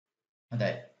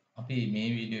හොඳයි. අපි මේ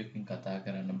වීඩියෝ එකකින් කතා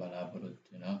කරන්න බලාපොරොත්තු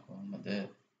වෙනවා කොහොමද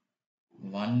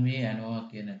one way ANOVA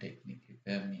කියන ටෙක්නික් එක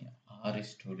මේ R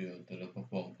ස්ටුඩියෝ තුළ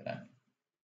perform කරන්නේ.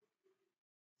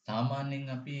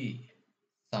 සාමාන්‍යයෙන් අපි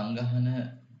සංගහන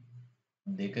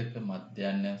දෙකක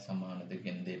මධ්‍යයන්‍ය සමානද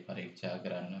කියන දේ පරීක්ෂා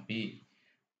කරන්න අපි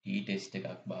t-test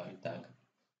එකක් භාවිතා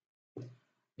කරනවා.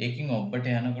 ඒකින්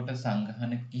ඔබට යනකොට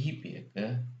සංගහන කිහිපයක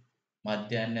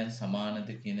මධ්‍යයන්යන් සමානද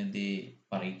කියන දේ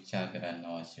පරීක්ෂා කරන්න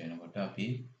අවශ්‍ය වෙනකොට අපි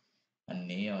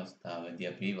අන්නේ අවස්ථාවේදී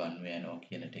අපි one way ANOVA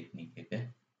කියන ටෙක්නික් එක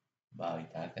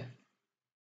භාවිතා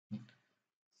කරනවා.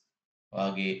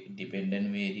 වාගේ dependent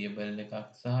variable එකක්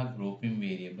සහ grouping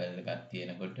variable එකක්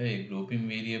තියෙනකොට ඒ grouping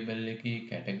variable එකේ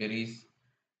categories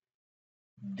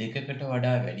දෙකකට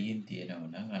වඩා වැඩියෙන්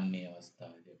තියෙනවා නම් අන්නේ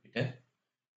අවස්ථාවේදී අපිට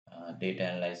data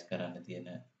analyze කරන්න තියෙන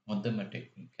හොඳම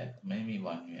ටෙක්නික් එක තමයි මේ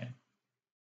one way ANOVA.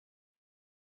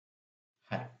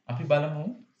 හරි. අපි බලමු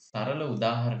සරල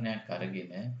උදාහරණයක්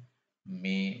අරගෙන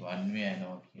මේ one way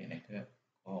ANOVA කියන එක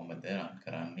කොහොමද රන්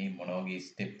කරන්නේ මොන වගේ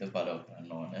ස්ටෙප්ද follow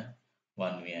කරන්න ඕන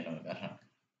one way ANOVA එක රන්.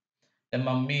 දැන්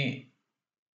මම මේ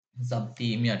සබ්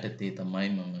තීම් යටතේ තමයි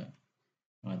මම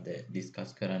අද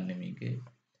ඩිස්කස් කරන්නේ මේකේ.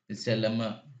 ඉස්සෙල්ලම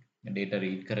data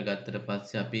read කරගත්තට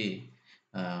පස්සේ අපි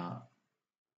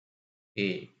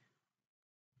ඒ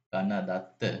ගන්න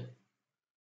දත්ත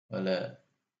වල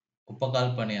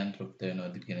උපකල්පනයන් තෘප්ත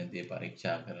වෙනවද කියන දේ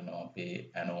පරීක්ෂා කරනවා අපේ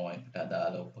ANOVA එකට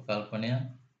අදාළ උපකල්පනයන්.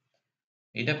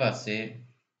 ඊට පස්සේ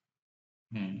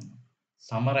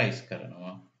සමරයිස්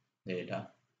කරනවා data.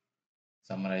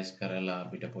 සමරයිස් කරලා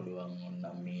අපිට පුළුවන්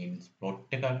ඕනම් means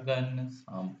plot එකක් ගන්න.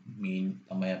 mean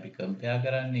තමයි අපි compare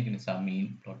කරන්නේ. ඒක නිසා mean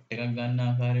plot එකක් ගන්න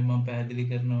ආකාරය මම පැහැදිලි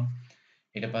කරනවා.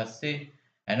 ඊට පස්සේ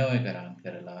ANOVA එක run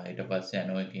කරලා ඊට පස්සේ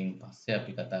ANOVA එකකින් පස්සේ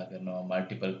අපි කතා කරනවා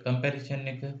multiple comparison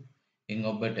එක. ඉන්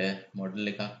ඔබට මොඩල්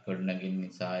එකක් ගොඩනගින්න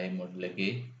නිසා ඒ මොඩල්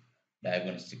එකේ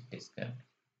diagnostic test කරන්න.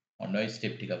 ඔන්න ඔය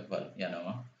ස්ටෙප් ටිකක්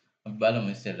යනවා. අපි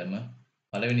බලමු ඉස්සෙල්ලම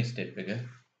පළවෙනි ස්ටෙප් එක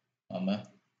මම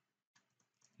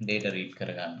data read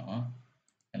කරගන්නවා.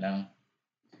 එහෙනම්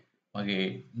මගේ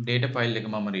data file එක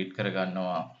මම read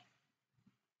කරගන්නවා.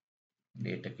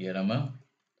 data කියලාම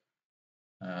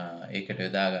ඒකට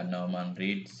යොදා ගන්නවා මම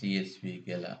read csv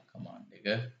කියලා command එක.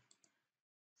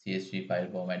 csv file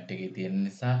format එකේ තියෙන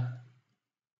නිසා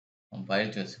මම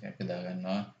file choice එකක් යොදා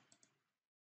ගන්නවා.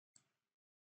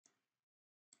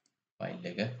 file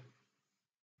එක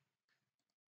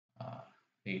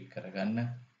read කරගන්න.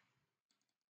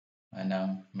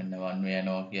 එහෙනම් මෙන්න one way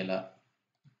ANOVA කියලා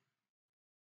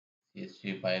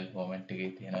CSV file format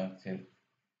එකේ තියෙන Excel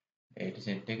data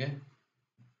set එක.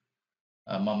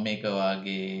 මම මේක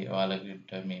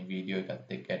ඔයාලට මේ වීඩියෝ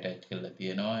එකත් එක්ක attach කරලා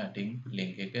තියෙනවා. යටින්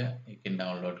link එක ඒකෙන්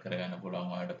download කරගන්න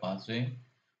පුළුවන් ඔයාලට පහසුවෙන්.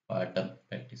 ඔයාලට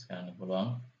practice කරන්න පුළුවන්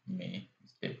මේ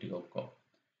step ටික ඔක්කොම.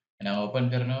 එහෙනම් open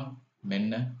කරනවා. මෙන්න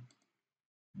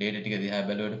data ටික දිහා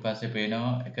බැලුවට පස්සේ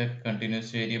පේනවා එක continuous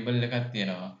variable එකක්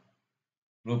තියෙනවා.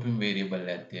 grouping variable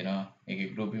එකක් තියෙනවා.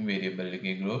 ඒකේ grouping variable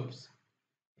එකේ groups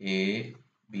A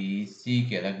B C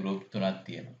කියලා group තුනක්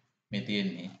තියෙනවා. මේ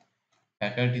තියෙන්නේ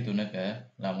faculty තුනක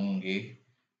ළමුන්ගේ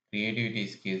creativity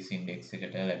skills index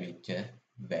එකට ලැබිච්ච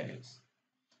values.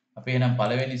 අපි එහෙනම්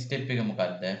පළවෙනි step එක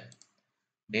මොකද්ද?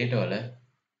 data වල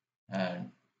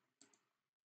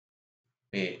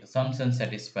මේ assumption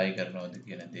satisfy කරනවද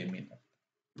කියන දේ මේ.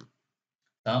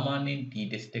 සාමාන්‍යයෙන්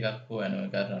t-test එකක් හෝ ANOVA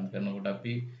එකක් run කරනකොට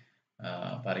අපි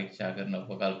පරීක්ෂා කරන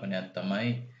උපකල්පනයක් තමයි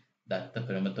දත්ත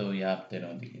ප්‍රමතව ව්‍යාප්ත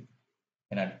වෙනවද කියන.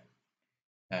 එහෙනම්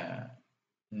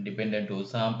independent to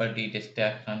sample t-test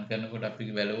එකක් run කරනකොට අපි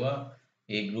බැලුවා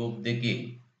ඒ group දෙකේ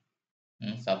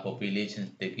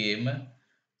subpopulations දෙකේම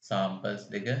samples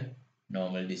දෙක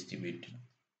normal distribute වෙනවා.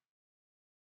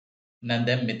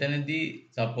 දැන් මෙතනදී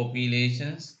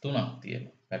subpopulations තුනක්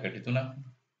තියෙනවා. faculty තුනක්.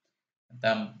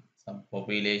 නැත්නම්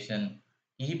subpopulation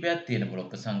කිහිපයක් තියෙන බල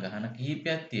උපසංගහන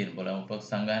කිහිපයක් තියෙන බල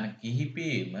උපසංගහන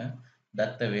කිහිපෙම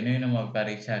දත්ත වෙන වෙනම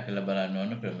පරීක්ෂා කරලා බලන්න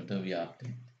ඕන ප්‍රමිතව ව්‍යාප්තය.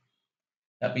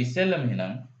 අපි ඉස්සෙල්ලම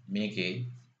එහෙනම් මේකේ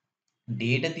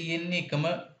data තියෙන්නේ එකම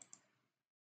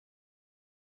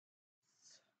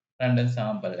random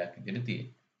sample එකක් විදිහට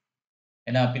තියෙනවා.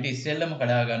 එහෙනම් අපිට ඉස්සෙල්ලම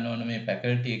කඩා ගන්න ඕන මේ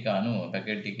faculty එක අනුව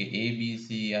faculty එකේ ABC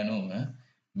අනුව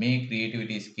මේ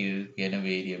creativity skill කියන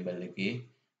variable එකේ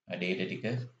data ටික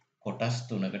කොටස්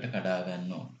තුනකට කඩා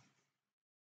ගන්න ඕන.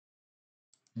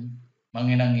 මම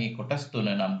එහෙනම් මේ කොටස් තුන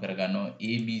නම් කර ගන්නවා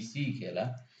ABC කියලා.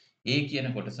 A කියන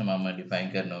කොටස මම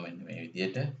define කරනවා මෙන්න මේ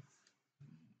විදිහට.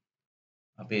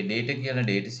 අපේ data කියලා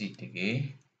data sheet එකේ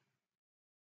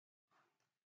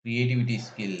creativity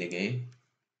skill එකේ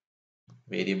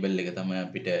variable එක තමයි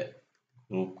අපිට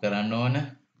group කරන්න ඕන.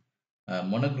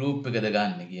 මොන group එකද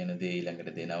ගන්න කියන දේ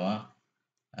ඊළඟට දෙනවා.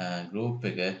 group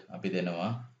එක අපි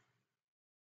දෙනවා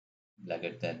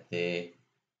ළඟට ඇත්තේ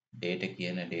data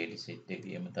කියන data set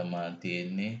එකේම තමයි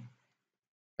තියෙන්නේ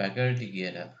faculty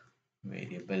කියලා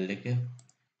variable එක.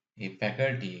 මේ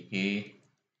faculty එකේ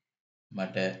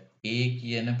මට A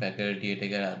කියන faculty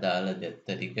එකට අදාළ data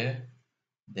ටික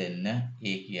දෙන්න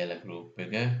A කියලා group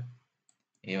එක.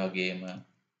 ඒ වගේම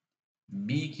B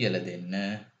කියලා දෙන්න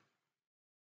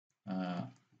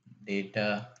data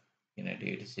කියන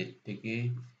data set එකේ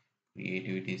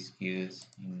creativity skills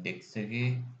index එකේ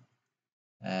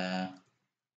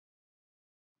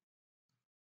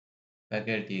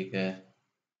faculty එක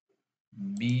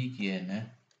B කියන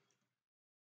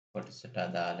කොටසට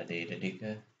අදාළ data ටික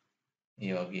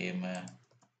ඒ වගේම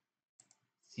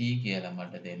C කියලා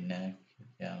මට දෙන්න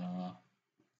යනවා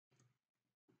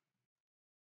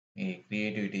මේ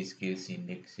creativity skills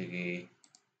index එකේ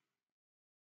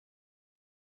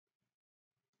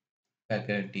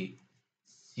faculty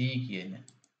C කියන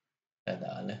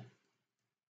අදාළ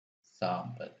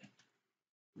sample.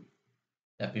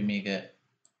 අපි මේක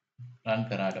run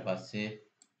කරාට පස්සේ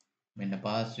මෙන්න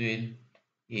පහසුවෙන්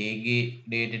A ගේ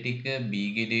data ටික B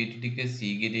ගේ data ටික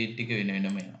C ගේ data ටික වෙන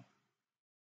වෙනම එනවා.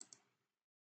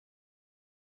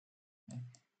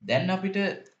 දැන් අපිට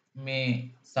මේ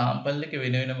sample එක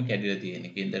වෙන වෙනම කැඩිලා තියෙන.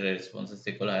 කේන්දර responses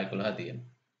 11 11 තියෙනවා.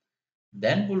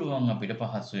 දැන් පුළුවන් අපිට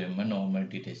පහසුවෙන්ම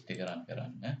normality test එක run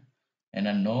කරන්න.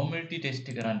 එහෙනම් normality test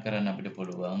එක run කරන්න අපිට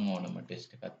පුළුවන් ඕනම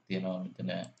test එකක් තියෙනවා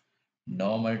මෙතන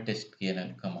normal test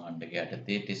කියන command එක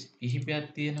යටතේ test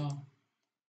කිහිපයක් තියෙනවා.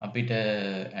 අපිට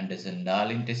ඇන්ඩර්සන්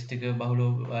ඩාර්ලින් ටෙස්ට් එක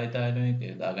බහුලව භාවිතා වෙන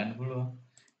එක දාගන්න පුළුවන්.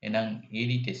 එහෙනම්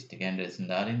ADtest එක ඇන්ඩර්සන්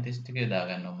ඩාර්ලින් ටෙස්ට් එක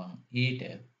දාගන්නවා මම ඊට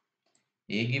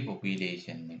ඒගේ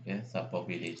population එක sub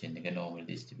population එක normal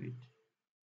distribute.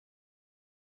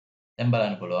 දැන්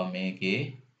බලන්න පුළුවන් මේකේ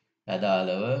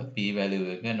අදාළව p value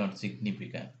එක not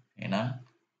significant. එහෙනම්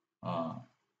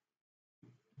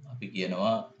අපි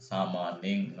කියනවා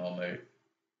සාමාන්‍යයෙන් normal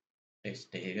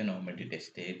test එක normality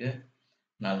test එක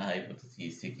null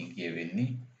hypothesis එකකින් කියවෙන්නේ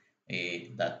ඒ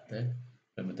දත්ත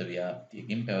ප්‍රමිත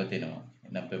ව්‍යාප්තියකින් පැවතෙනවා.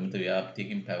 එහෙනම් ප්‍රමිත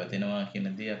ව්‍යාප්තියකින් පැවතෙනවා කියන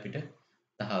දේ අපිට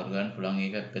තහවුරු කරන්න පුළුවන්.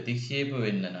 ඒක ප්‍රතික්ෂේප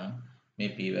වෙන්න නම්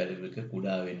මේ p value එක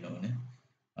කුඩා වෙන්න ඕනේ.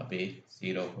 අපේ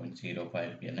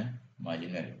 0.05 කියන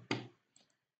margin value.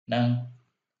 නම්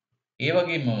ඒ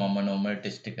වගේම මම normal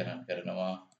test එක run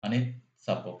කරනවා අනිත්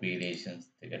subpopulations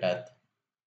එකටත්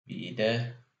ඊට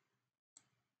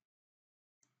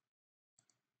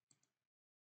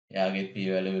එයාගේ p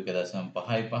value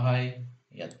 1.55යි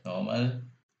යත් normal.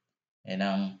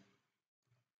 එහෙනම්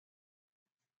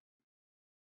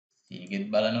C ගෙත්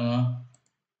බලනවා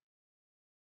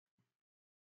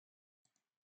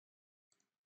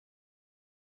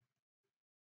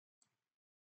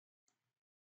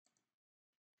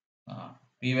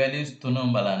p values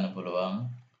තුනම බලන්න පුළුවන්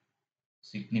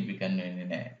significant වෙන්නේ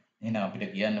නැහැ. එහෙනම්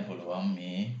අපිට කියන්න පුළුවන්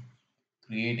මේ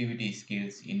creativity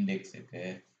skills index එක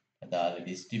අදාළ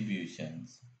distributions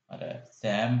අර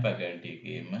SAM faculty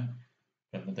එකේම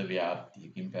ප්‍රමුඛ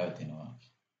ව්‍යාප්තියකින් පැවතෙනවා.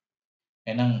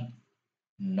 එහෙනම්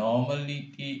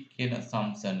normality කියන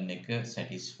assumption එක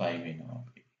satisfy වෙනවා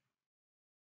අපිට.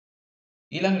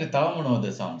 ඊළඟට තව මොනවද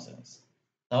assumptions?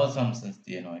 තව assumptions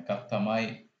තියෙනවා. එකක් තමයි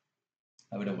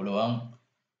අපිට පුළුවන්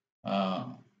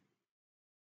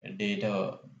data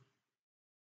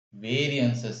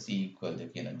variances equal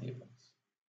ද කියන දේ.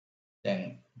 දැන්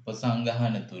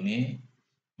උපසංගහන තුනේ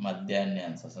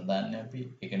මධ්‍යයන්යන් සසඳන්නේ අපි.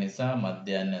 ඒක නිසා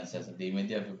මධ්‍යයන්යන්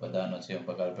සසඳීමේදී අපි ප්‍රධාන වශයෙන්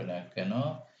උපකල්පනය කරනවා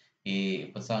ඒ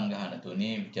උපසංගහන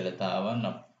තුනේ විචලතාවන්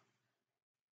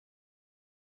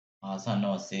ආසන්න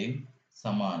වශයෙන්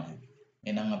සමානයි.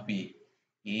 එහෙනම් අපි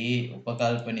ඒ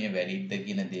උපකල්පනීය වැරද්ද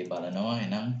කියන දේ බලනවා.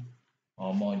 එහෙනම්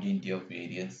homogeneity of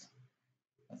variance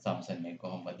assumption එක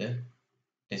කොහොමද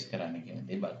ටෙස්ට් කරන්න කියන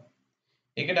දේ බලමු.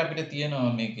 ඒකට අපිට තියෙනවා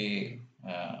මේකේ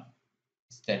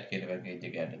ස්ටැට් කියන පැකේජ්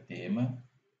එක යටතේම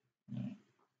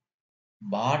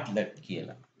Bartlett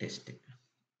කියලා ටෙස්ට් එක.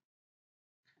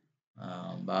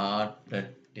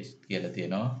 Bartlett ටෙස්ට් කියලා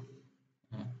තියෙනවා.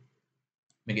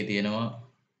 මේකේ තියෙනවා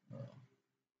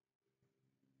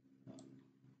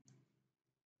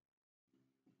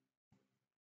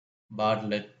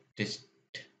Bartlett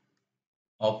test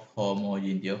of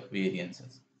homogeneity of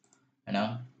variances. එහෙනම්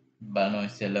බලනවා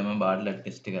ඉස්සෙල්ලම Bartlett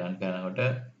test එක run කරනකොට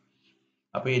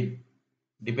අපේ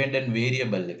dependent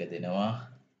variable එක දෙනවා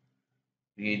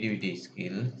creativity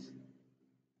skills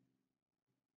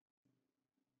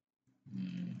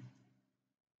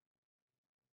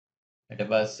ඊට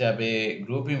පස්සේ අපේ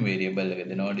grouping variable එක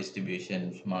දෙනවා distribution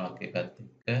mark එකත්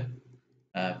එක්ක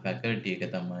faculty එක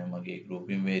තමයි මගේ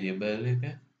grouping variable එක.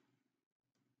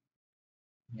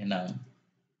 එහෙනම්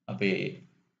අපේ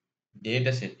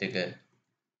data set එක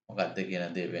මොකක්ද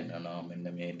කියන දේ වෙන්නනවා. මෙන්න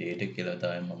මේ data කියලා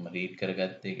තමයි මම read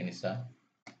කරගත්තේ. ඒක නිසා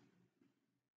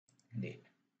data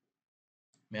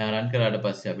මෙයා run කරාට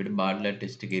පස්සේ අපිට Bartlett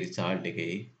test එකේ result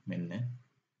එකේ මෙන්න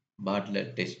Bartlett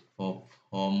test for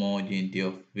homogeneity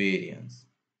of variance.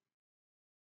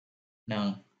 now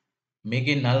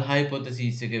මේකේ null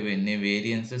hypothesis එක වෙන්නේ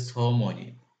variances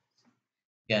homogeneous.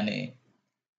 කියන්නේ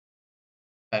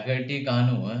faculty එක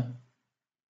අනුව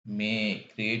මේ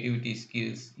creativity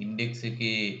skills index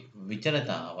එකේ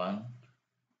විචලතාවන්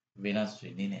වෙනස්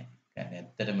වෙන්නේ නැහැ. يعني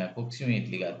ඇත්තටම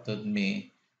approximately ගත්තොත් මේ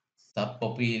sub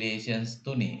populations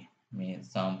තුනේ මේ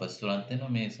samples තුනක්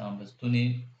තියෙනවා. මේ samples තුනේ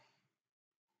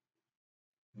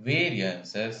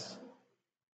variances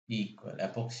equal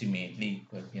approximately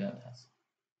equal කියන අදහස.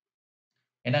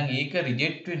 එහෙනම් ඒක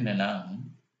reject වෙන්න නම්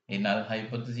ඒ null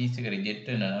hypothesis එක reject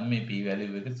වෙන්න නම් මේ p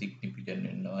value එක significant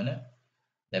වෙන්න ඕන.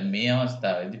 දැන් මේ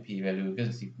අවස්ථාවේදී p value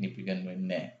එක significant වෙන්නේ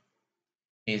නැහැ.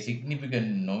 ඒ significant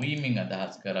නොවීමෙන්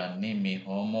අදහස් කරන්නේ මේ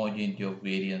homogeneity of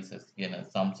variances කියන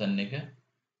assumption එක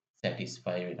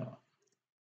satisfy වෙනවා.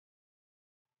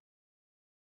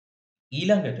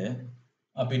 ඊළඟට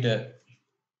අපිට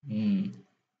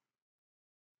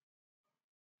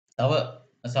තව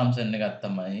assumption එකක්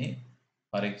තමයි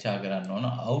පරීක්ෂා කරන්න ඕන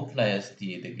outliers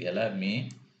තියෙද කියලා. මේ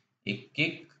එක්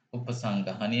එක්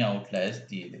උපසංගහනීය outliers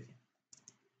තියෙද කියලා.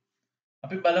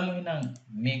 අපි බලමු එහෙනම්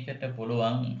මේකට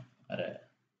පුළුවන් අර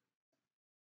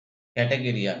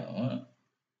කැටගරි අනුව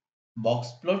box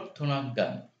plot තුනක්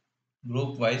ගන්න.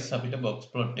 group wise අපිට box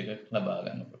plot එක ලබා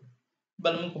ගන්න පුළුවන්.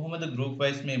 බලමු කොහොමද group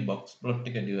wise මේ box plot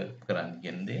එක develop කරන්න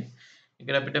කියන දේ.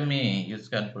 ඒකට අපිට මේ use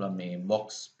කරන්න පුළුවන් මේ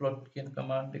Boxplot කියන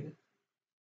command එක.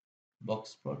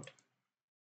 Boxplot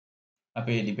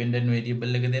අපේ dependent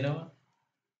variable එක දෙනවා.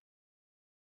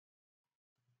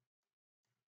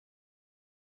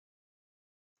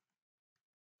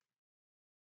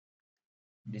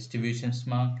 distributions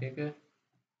mark එක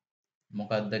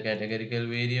මොකක්ද categorical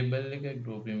variable එක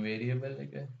grouping variable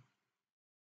එක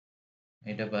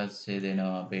ඊට පස්සේ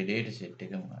දෙනවා අපේ data set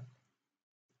එක මොකක්ද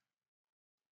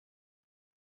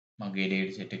මගේ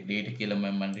data set එක data කියලා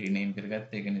මම rename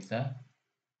කරගත්තා ඒක නිසා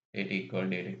data equal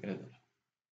data කියලා දානවා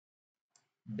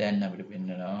දැන් අපිට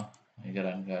පෙන්නනවා ඒක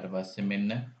run කරාට පස්සේ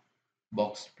මෙන්න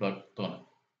box plot තුන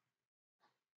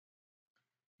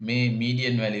මේ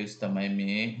median values තමයි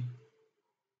මේ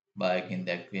බායකින්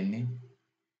දැක්වෙන්නේ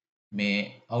මේ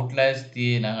outliers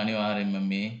තියෙන අනිවාර්යයෙන්ම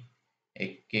මේ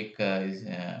එක් එක්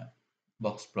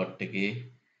box plot එකේ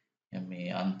මේ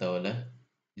අන්තවල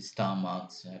star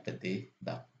marks යටතේ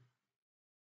දක්වනවා.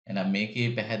 එහෙනම් මේකේ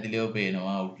පැහැදිලිව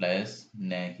පේනවා outliers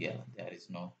නැහැ කියලා. There is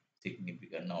no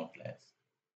significant outliers.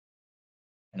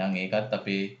 එහෙනම් ඒකත්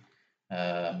අපේ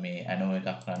මේ ANOVA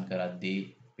එකක් run කරද්දී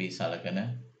අපි සලකන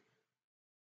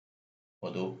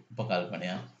පොදු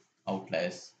උපකල්පනයක්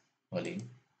outliers වලින්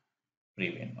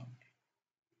free වෙනවා.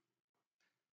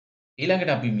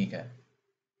 ඊළඟට අපි මේක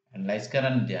ඇනලයිස්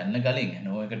කරන්න යන්න කලින්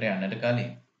ANOVA එකට යන්නට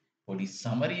කලින් පොඩි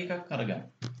summary එකක් අරගන්න.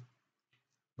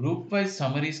 group wise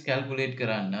summaries calculate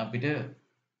කරන්න අපිට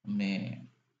මේ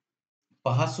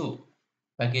පහසු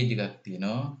package එකක්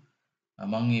තියෙනවා.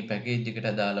 මම මේ package එකට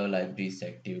අදාළව libraries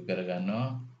active කරගන්නවා.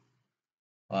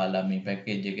 ඔයාලා මේ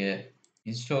package එක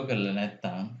install කරලා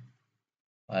නැත්නම්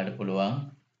ඔයාලට පුළුවන්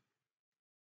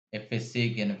FSA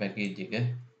කියන package එක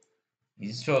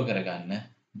install කරගන්න.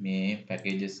 මේ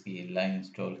packages ගිහිල්ලා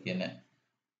install කියන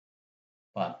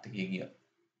path එකේ ගියා.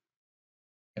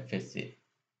 FSA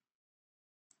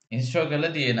install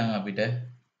කරලා තියෙනම් අපිට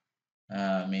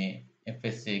මේ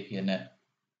FSA කියන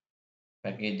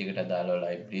package එකට අදාළව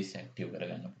libraries active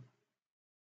කරගන්න පුළුවන්.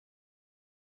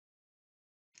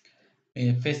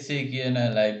 මේ FSA කියන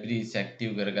libraries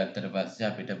active කරගත්තට පස්සේ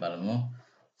අපිට බලමු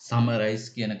summarize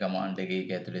කියන command එක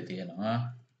ඒක ඇතුලේ තියෙනවා.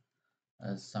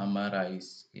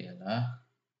 summarize කියලා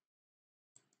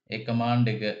ඒ command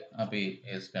එක අපි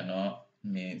use කරනවා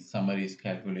මේ summaries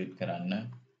calculate කරන්න.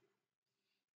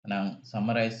 නම්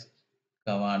summarize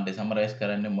command summarize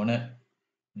කරන්නේ මොන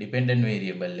dependent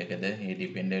variable එකද? ඒ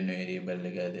dependent variable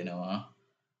එක දෙනවා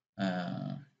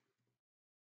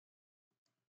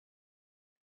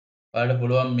ඔයාලට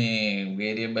පුළුවන් මේ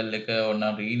variable එක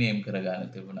ඕනනම් rename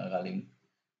කරගන්න තිබුණා කලින්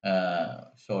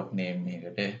short name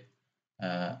එකකට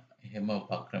එහෙම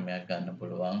උපක්‍රමයක් ගන්න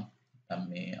පුළුවන්. නැත්නම්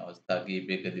මේ අවස්ථා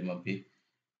කිහිපයකදීම අපි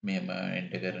මෙහෙම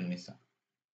enter කරන නිසා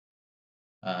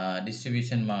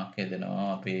distribution mark හදනවා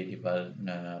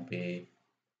අපේ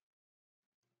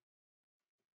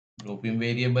grouping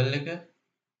variable එක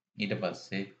ඊට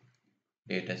පස්සේ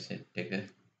data set එක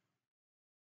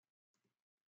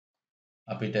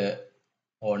අපිට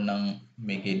ඕනනම්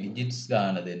මේකේ digits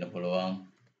ගාන දෙන්න පුළුවන්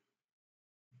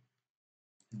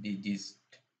digits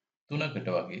 3කට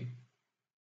වගේ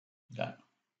ගන්න.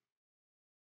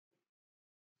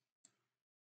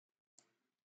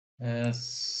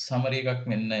 summary එකක්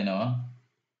මෙන්න එනවා.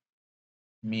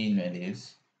 mean values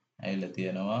ඇවිල්ලා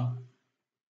තියෙනවා.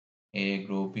 ඒ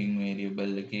grouping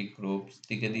variable එකේ groups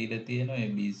ටික දීලා තියෙනවා.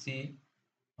 ABC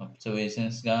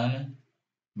observations ගාන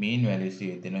mean values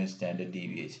ටික තියෙනවා standard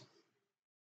deviation.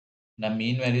 නම්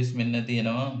mean values මෙන්න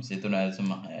තියෙනවා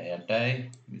 23.6යි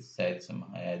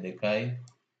 26.6යි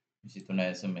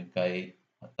 23.1යි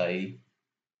 7යි.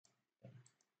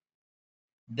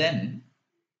 දැන්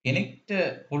කෙනෙක්ට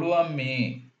පුළුවන් මේ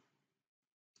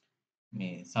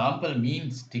sample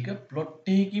means ටික plot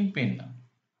එකකින් පෙන්නන්න.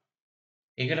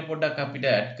 ඒකට පොඩ්ඩක් අපිට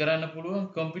add කරන්න පුළුවන්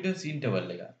confidence interval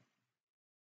එක.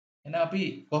 එහෙනම් අපි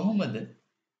කොහොමද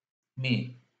මේ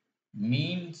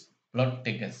means plot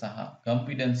එක සහ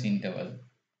confidence interval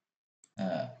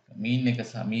mean එක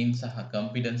සහ mean සහ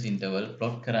confidence interval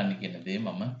plot කරන්න කියන දේ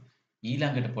මම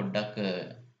ඊළඟට පොඩ්ඩක්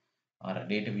අර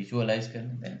data visualize කරන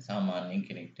දැන් සාමාන්‍යයෙන්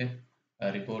කෙනෙක්ට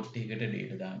report එකකට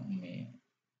data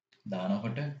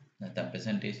දානකොට නැත්නම්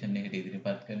presentation එකට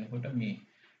ඉදිරිපත් කරනකොට මේ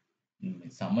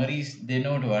summaries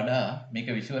දෙනවට වඩා මේක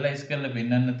visualize කරලා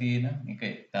පෙන්වන්න තියෙන එක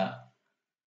ඉතා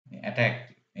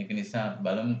attractive. ඒක නිසා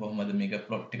බලමු කොහොමද මේක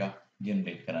plot එකක්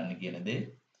generate කරන්න කියන දේ.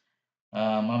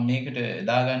 මම මේකට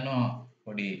දා ගන්නවා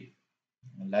පොඩි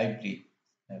library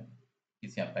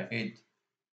කිසියම්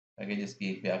packages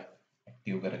කීපයක්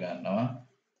active කර ගන්නවා.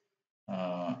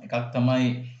 එකක් තමයි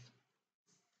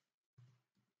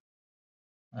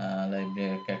library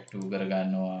එක active කර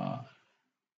ගන්නවා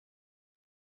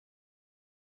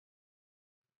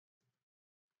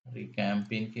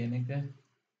recamping කියන එක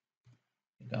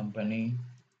company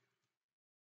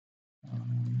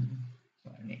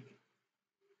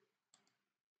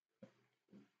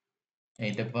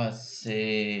ඊට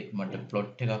පස්සේ මට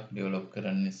plot එකක් develop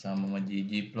කරන්න නිසා මම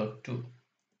ggplot2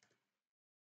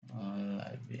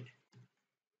 library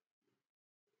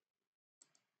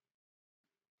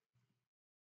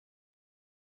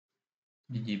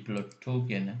ggplot2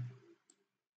 කියන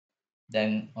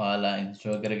දැන් ඔයාලා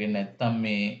install කරගෙන නැත්නම්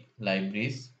මේ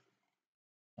libraries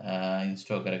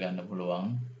install කරගන්න පුළුවන්.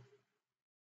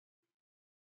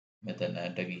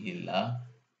 මෙතනට ගිහිල්ලා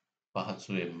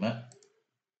පහසුවෙන්ම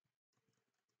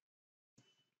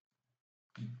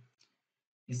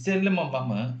ඉස්සෙල්ලම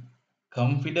මම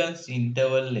confidence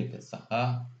interval එක සහ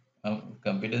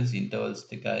confidence intervals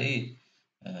ටිකයි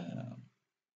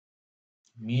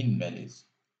mean values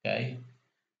එකයි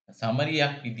summary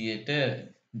එකක් විදියට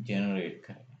generate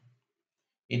කරනවා.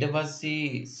 ඊට පස්සේ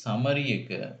summary එක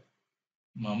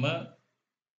මම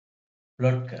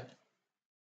plot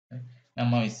කරනවා.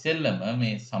 මම ඉස්සෙල්ලම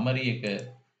මේ summary එක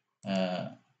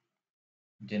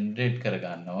generate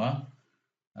කරගන්නවා.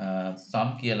 sum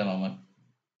කියලා මම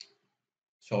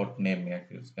short name එකක්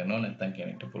use කරනවා. නැත්නම්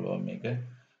කෙනෙක්ට පුළුවන් මේක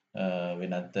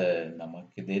වෙනත්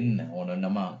නමක් දෙන්න ඕන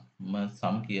නම මම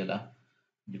sum කියලා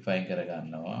define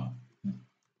කරගන්නවා.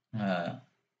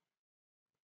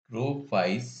 group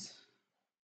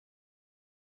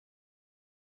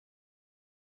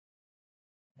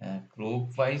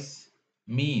wise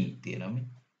mean තියෙනවා මේ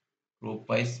group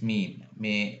wise mean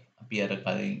මේ අපි අර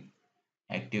කලින්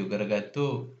active කරගත්තු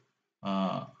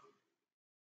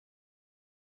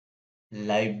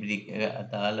library එක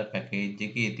අදාළ package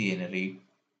එකේ තියෙන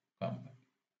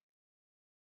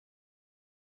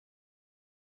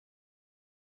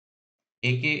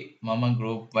ඒකේ මම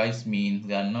group wise mean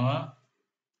ගන්නවා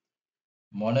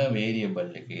මොන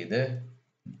variable එකේද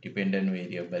dependent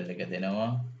variable එක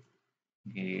දෙනවා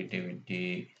creativity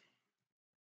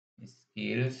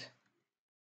skills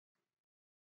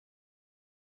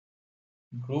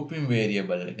grouping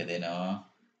variable එක දෙනවා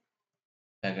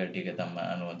faculty එක තමයි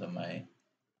අනුව තමයි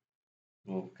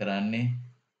group කරන්නේ.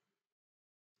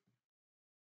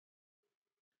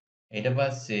 ඊට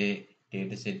පස්සේ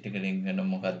data set එක link කරන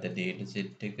මොකක්ද data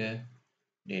set එක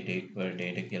data equal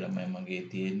data කියලා මගේ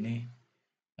තියෙන්නේ.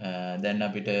 දැන්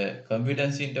අපිට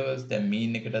confidence intervals දැන්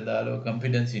mean එකට දාලා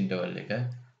confidence interval එක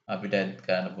අපිට add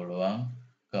කරන්න පුළුවන්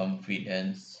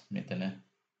confidence මෙතන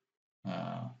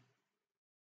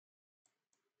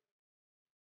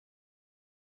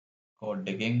code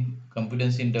එකෙන්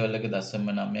confidence interval එක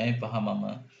 0.9යි 5 මම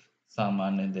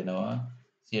සාමාන්‍යයෙන් දෙනවා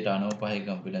 95යි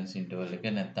confidence interval එක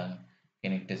නැත්නම්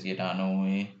කෙනෙක්ට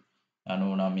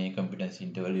 99 confidence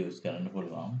interval use කරන්න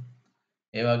පුළුවන්.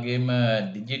 ඒ වගේම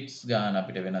digits ගාන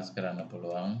අපිට වෙනස් කරන්න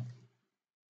පුළුවන්.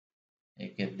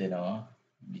 ඒකෙත් දෙනවා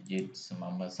digits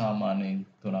මම සාමාන්‍යයෙන්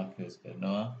 3ක් use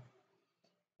කරනවා.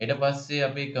 ඊට පස්සේ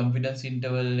අපි confidence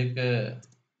interval එක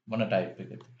මොන type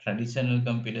එකද? traditional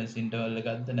confidence interval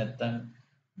එකක්ද නැත්නම්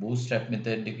bootstrap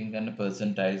method එකකින් ගන්න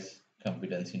percentiles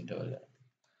confidence interval එක.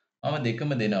 මම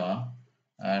දෙකම දෙනවා.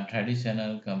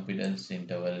 traditional confidence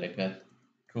interval එක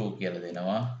true කියලා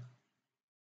දෙනවා.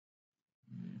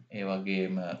 ඒ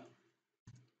වගේම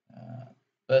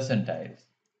percentiles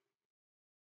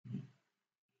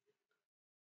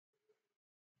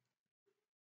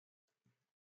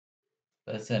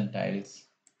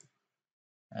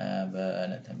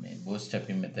නැත්නම් මේ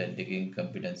bootstrapping method එකකින්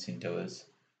confidence intervals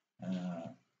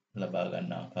ලබා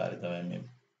ගන්න ආකාරය තමයි මේ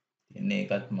තියෙන්නේ.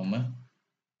 ඒකත් මම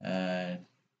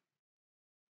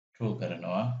true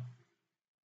කරනවා.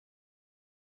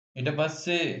 ඊට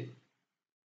පස්සේ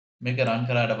මේක run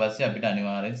කරාට පස්සේ අපිට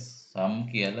අනිවාර්යෙන් sum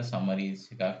කියලා summaries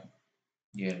එකක්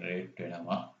generate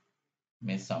වෙනවා.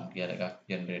 මේ sum කියලා එකක්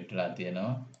generate වෙලා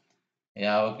තියෙනවා.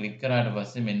 එයාව click කරාට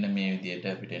පස්සේ මෙන්න මේ විදිහට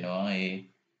අපිට එනවා. ඒ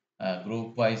group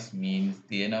wise means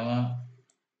තියෙනවා.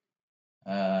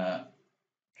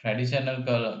 traditional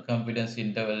confidence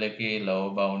interval එකේ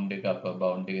lower bound එක upper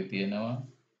bound එක තියෙනවා.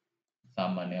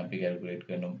 සාමාන්‍යයෙන් අපි calculate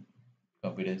කරන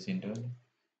confidence interval.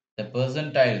 the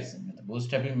percentiles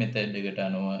bootstrapping method එකට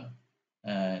අනුව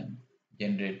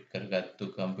generate කරගත්තු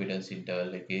confidence interval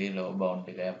එකේ lower bound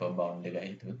එකයි upper bound එකයි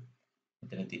හිතුවොත්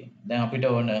මෙතන තියෙනවා. දැන් අපිට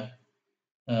ඕන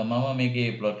මම මේකේ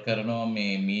plot කරනවා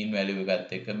මේ mean value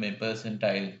එකත් එක්ක මේ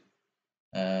percentile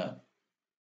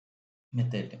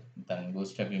method නැත්නම්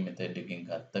bootstrapping method එකකින්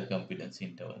ගත්ත confidence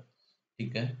interval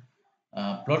ටික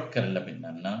plot කරලා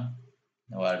පෙන්නන්නම්.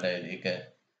 ඔයාලට ඒක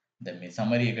දැන් මේ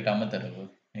summary එකට අමතරව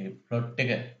මේ plot එක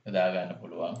යොදා ගන්න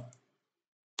පුළුවන්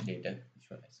data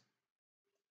visualizer.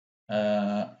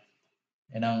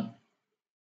 එහෙනම්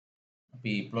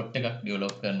අපි plot එකක්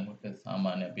develop කරනකොට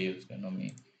සාමාන්‍ය අපි use කරනවා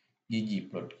මේ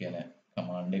ggplot කියන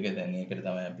command එක. දැන් ඒකට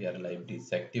තමයි අපි අර live ts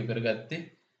active කරගත්තේ.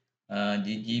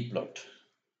 ggplot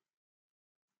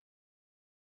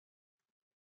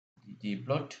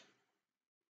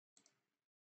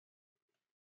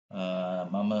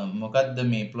මම මොකද්ද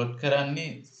මේ plot කරන්නේ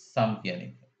sum කියන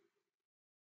එක.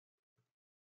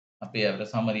 අපේ අර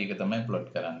summary එක තමයි plot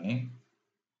කරන්නේ.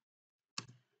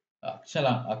 අක්ෂ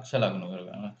ලකුණු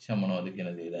කරගන්න. අක්ෂ මොනවද කියන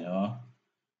දේ දැනනවා.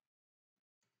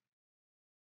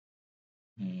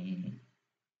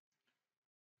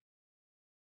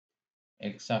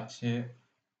 x අක්ෂය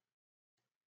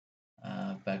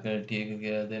faculty එක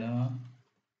කියලා දෙනවා.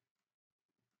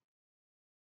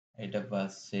 ඊට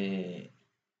පස්සේ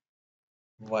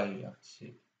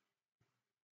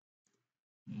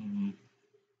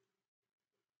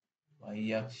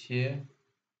y අක්ෂය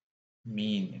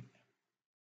mean එක.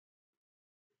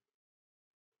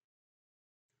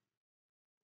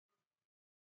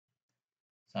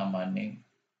 සාමාන්‍යයෙන්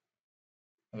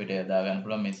අපිට යොදා ගන්න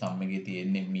පුළුවන් මේ sum එකේ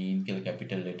තියෙන්නේ mean කියලා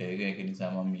capital letter එක. ඒක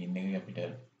නිසා මම mean එක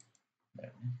capital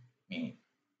mean.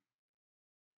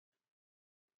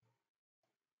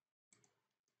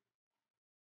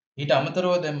 ඊට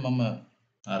අමතරව දැන් මම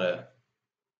අර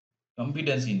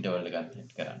confidence interval එකත් set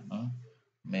කරනවා.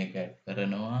 මේක add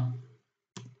කරනවා.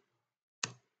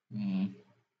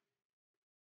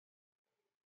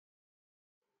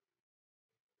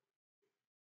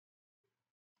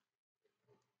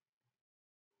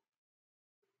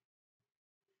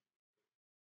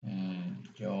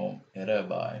 error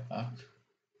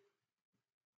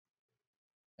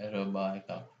bar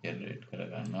එකක් generate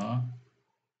කරගන්නවා.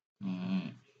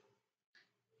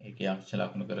 ඒකේ අක්ෂර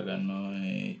ලකුණු කරගන්නවා.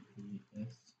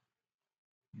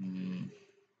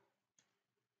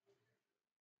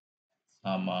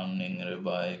 සාමාන්‍යයෙන් error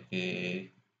bar එකේ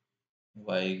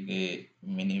y ගේ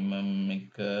minimum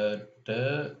එකට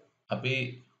අපි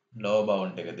lower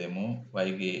bound එක දෙමු.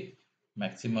 y ගේ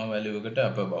maximum value එකට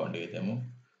upper bound එක දෙමු.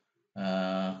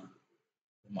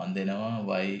 මම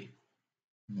දෙනවා y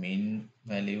min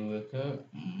value එක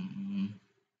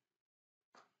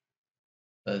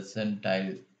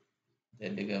percentile z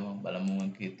එක මම බලමු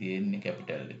එකේ තියෙන්නේ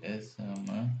capital letters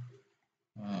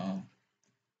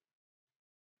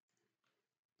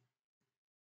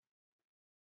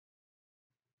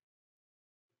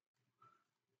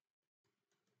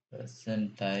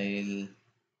percentile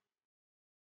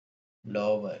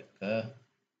lower එක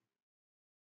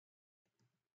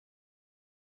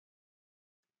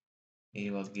ඒ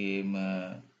වගේම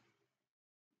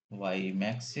y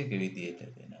max එක විදියට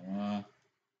දෙනවා.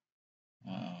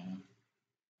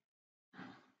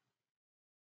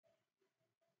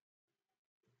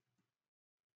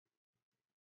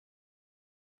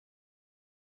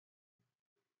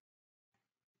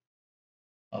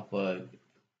 upper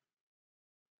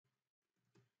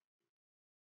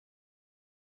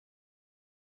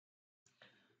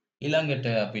ඊළඟට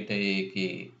අපිට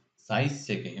ඒකේ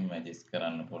size එක එහෙම adjust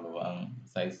කරන්න පුළුවන්.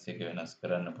 size එක වෙනස්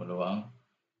කරන්න පුළුවන්.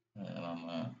 මම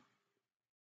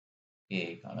ඒ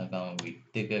කනකම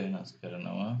විත් එක වෙනස්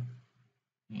කරනවා.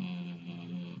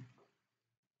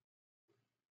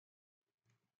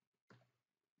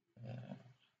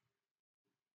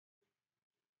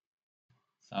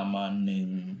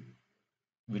 සාමාන්‍යයෙන්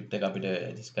විත් එක අපිට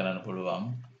ඇඩ්ජස්ට් කරන්න පුළුවන්.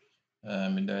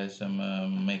 මිඩල්සම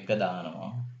එක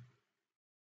දානවා.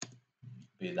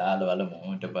 අපි දාලා බලමු.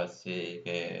 ඊට පස්සේ ඒක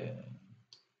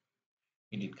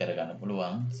එඩිට් කරගන්න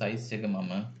පුළුවන්. සයිස් එක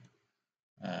මම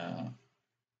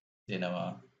දෙනවා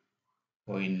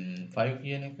 0.5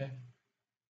 කියන එක.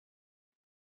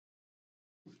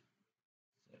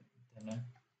 එතන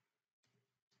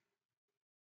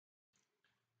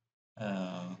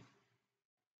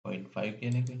 0.5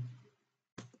 කියන එක.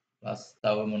 ප්ලස්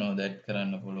තව මොනවද ඇඩ්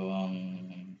කරන්න පුළුවන්?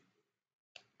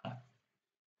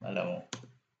 බලමු.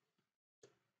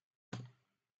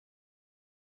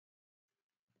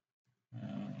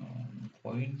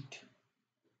 point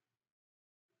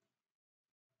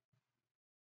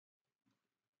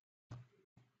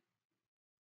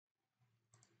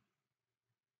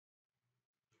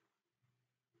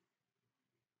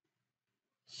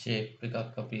shape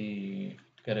එකක් අපි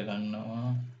කරගන්නවා.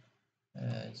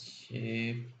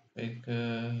 shape එක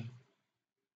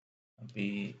අපි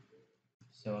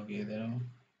වගේ දෙනවා.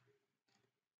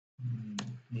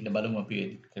 ඊට බලමු අපි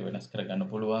එඩිට් වෙනස් කරගන්න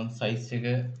පුළුවන්. සයිස් එක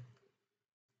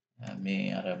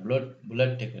මේ අර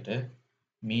බුලට් එකට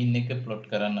මීන් එක ප්ලොට්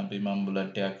කරන්න අපි මම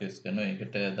බුලට් එකක් යූස් කරනවා.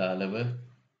 ඒකට දාලව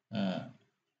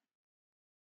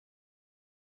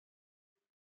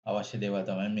අවශ්‍ය දේවල්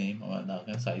තමයි මේ මම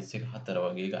දාගෙන සයිස් එක 4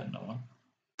 වගේ ගන්නවා.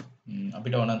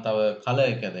 අපිට ඕන තව කලර්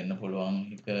එක දෙන්න පුළුවන්.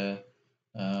 ඒක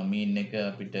මීන් එක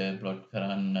අපිට ප්ලොට්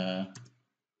කරන්න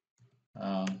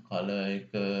කලර්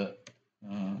එක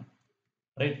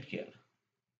රෙඩ් කියලා.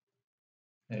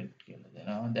 රෙඩ් කියලා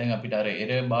දෙනවා. දැන් අපිට අර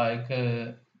එරර් බාර් එක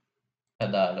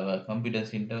අදාළව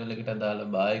කොන්ෆිඩන්ස් ඉන්ටර්වල් එකට අදාළ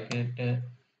බාර් එකට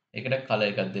ඒකට කලර්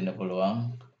එකක් දෙන්න පුළුවන්.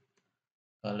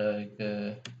 කලර් එක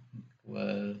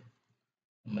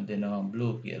මම දෙනවා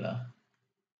බ්ලූ කියලා.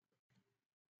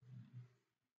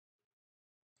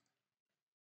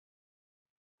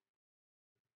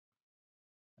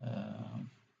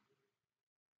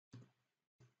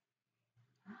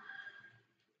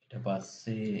 ඊට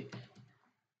පස්සේ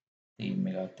තීම්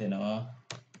එකක් දෙනවා.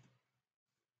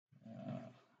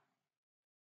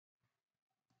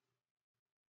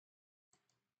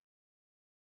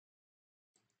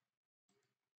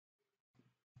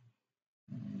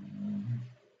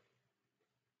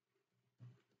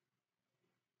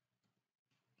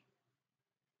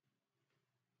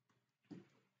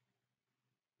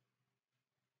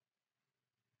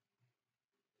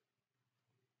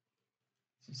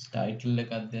 ටයිටල්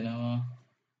එකක් දෙනවා.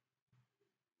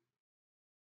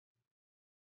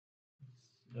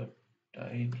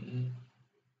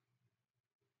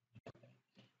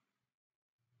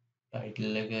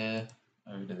 ටයිටල් එක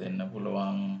අපිට දෙන්න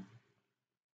පුළුවන්.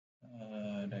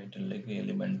 ටයිටල් එක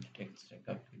එලිමන්ට් ටෙක්ස්ට් එකක්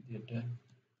විදියට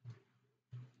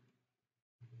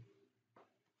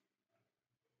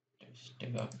ටෙක්ස්ට්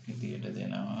එකක් විදියට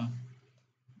දෙනවා.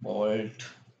 බෝල්ට්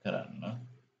කරන්න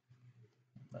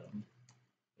බලමු.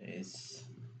 ඒස්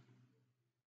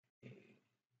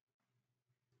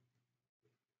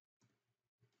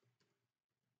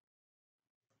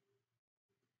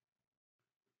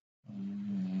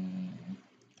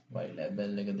y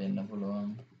label එක දෙන්න පුළුවන්.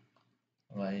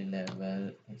 y label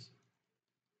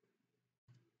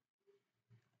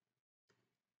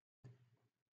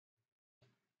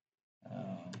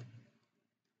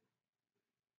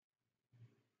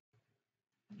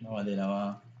නම දෙනවා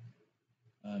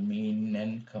mean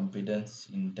and confidence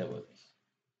intervals.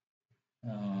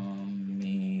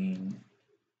 mean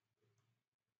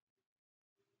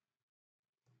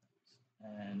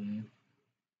and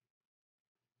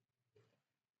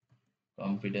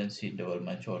confidence interval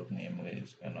my short name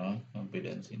is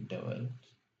confidence interval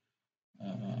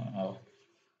of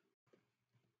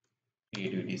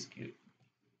creativity skill.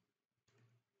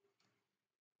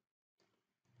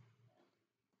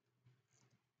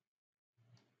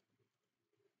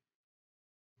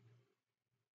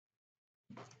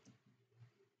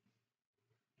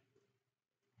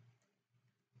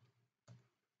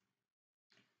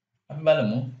 අපි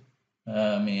බලමු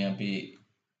මේ අපි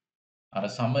අර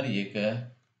සමරි එක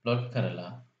ප්ලොට්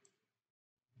කරලා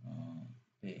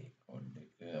ඒ කෝඩ්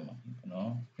එක මම හිතනවා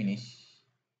ෆිනිෂ්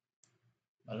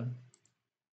බලමු.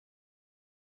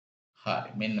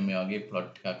 හරි මෙන්න මේ වගේ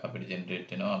ප්ලොට් එකක් අපිට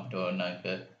ජෙනරේට් වෙනවා. අපිට ඕන එක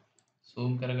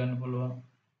zoom කරගන්න පුළුවන්.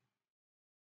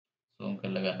 zoom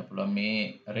කරලා ගන්න පුළුවන්. මේ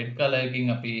red color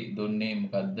එකකින් අපි දුන්නේ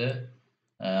මොකද්ද?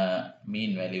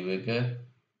 mean value එක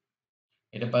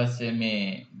ඊට පස්සේ මේ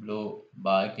blue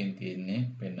bar එකකින් තියෙන්නේ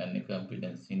පෙන්වන්නේ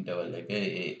confidence interval එක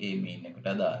ඒ mean එකට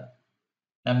අදාළ.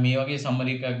 දැන් මේ වගේ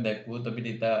summary එකක් දැක්වුවොත් අපිට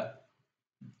ඉතා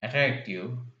attractive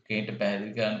කෙනෙක්ට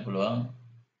පැහැදිලි කරන්න පුළුවන්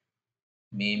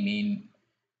මේ mean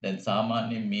දැන්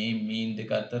සාමාන්‍යයෙන් මේ mean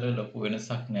දෙක අතර ලොකු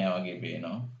වෙනසක් නෑ වගේ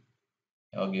පේනවා.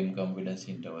 ඒ වගේම confidence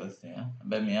intervals එක.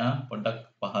 හැබැයි මෙයා පොඩ්ඩක්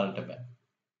පහළට බෑ.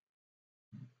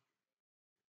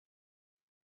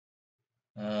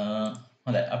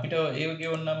 හොඳයි අපිට ඒ වගේ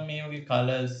ඕනනම් මේ වගේ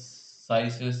colors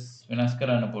sizes වෙනස්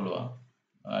කරන්න පුළුවන්.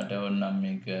 ඔයාලට ඕනනම්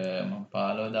මේක මම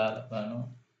 15 දාලා බලනවා.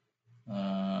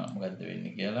 මොකද්ද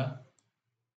වෙන්නේ කියලා.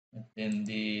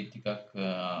 එතෙන්දී ටිකක්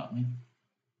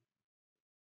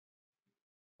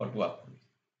කොටුවක්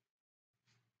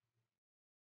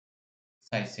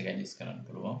size එක adjust කරන්න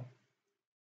පුළුවන්.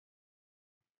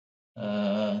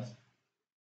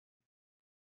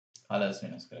 colors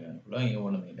වෙනස් කරගන්න පුළුවන්. ඒ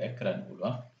ඕන මේ දෙයක් කරන්න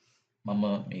පුළුවන්. මම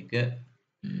මේක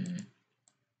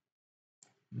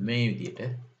මේ විදිහට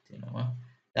තියෙනවා.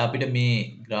 දැන් අපිට මේ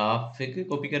graph එක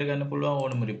copy කරගන්න පුළුවන්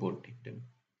ඕනම report එකට.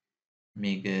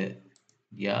 මේක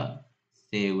ගියා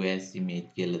save as image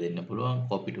කියලා දෙන්න පුළුවන්.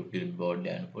 copy to clipboard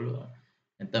යන්න පුළුවන්.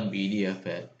 නැත්නම් PDF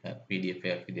එකක්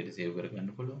විදිහට save කරගන්න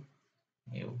පුළුවන්.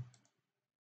 ඒක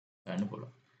ගන්න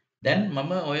පුළුවන්. දැන්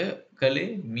මම ඔය කලේ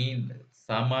mean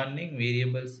සාමාන්‍යයෙන්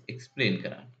variables explain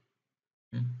කරන්න.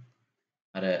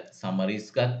 අර summaries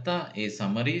ගත්තා. ඒ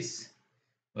summaries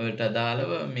වලට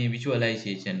අදාළව මේ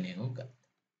visualization එක ගත්තා.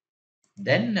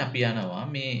 දැන් අපි යනවා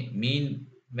මේ mean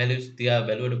values තියා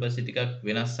බැලුවට පස්සේ ටිකක්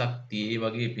වෙනසක් තියෙයි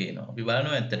වගේ පේනවා. අපි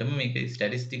බලනවා ඇත්තටම මේක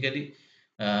statistically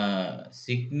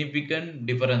significant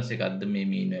difference එකක්ද මේ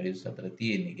mean values අතර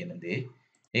තියෙන්නේ කියන දේ.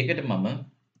 ඒකට මම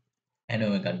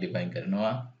ANOVA එකක් define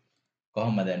කරනවා.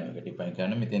 කොහොමද ANOVA එක define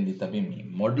කරන්නේ? මෙතෙන්දිත් අපි මේ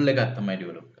model එකක් තමයි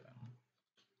develop කරන්නේ.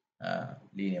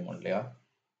 linear model එකක්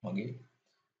වගේ.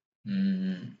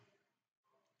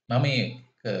 මම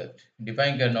මේක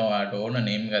define කරනවා ඔයාලට ඕන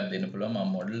name එකක් දෙන්න පුළුවන්.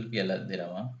 මම model කියලා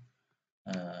දෙනවා.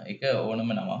 ඒක ඕනම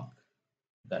නමක්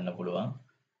ගන්න පුළුවන්.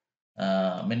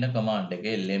 මෙන්න command එක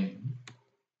lm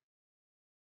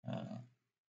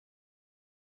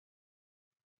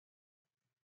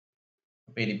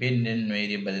අපේ dependent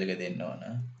variable එක දෙන්න ඕන.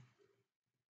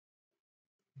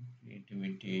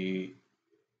 creativity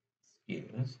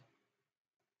skills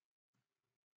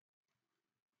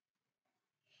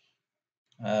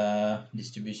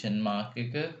distribution mark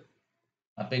එක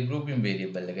අපේ grouping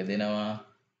variable එක දෙනවා.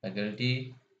 faculty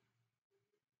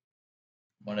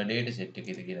මොන data set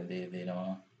එකද කියලා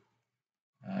දෙනවා.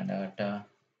 data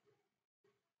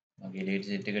මගේ data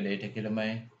set එක data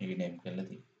කියලාමයි rename කරලා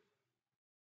තියෙන්නේ.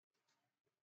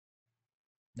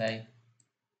 දැන්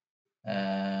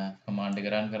command එක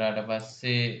run කරාට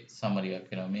පස්සේ summary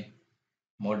එකක් එනවා මේ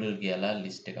model කියලා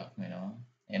list එකක් වෙනවා.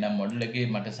 එහෙනම් model එකේ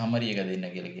මට summary එක දෙන්න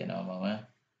කියලා කියනවා මම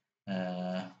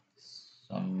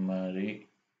summary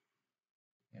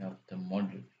of the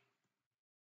model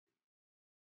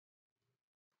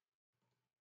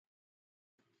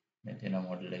මෙතන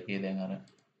model එකේ දැන් අර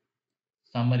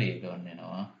summary එක ඔන්න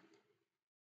එනවා.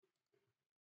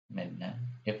 මෙන්න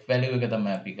f value එක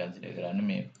තමයි අපි consider කරන්නේ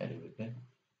මේ f value එක.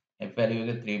 f value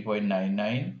එක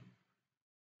 3.99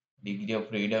 degree of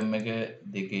freedom එක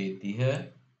 230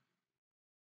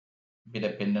 අපිට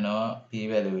පෙන්නනවා p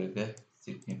value එක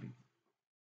significant.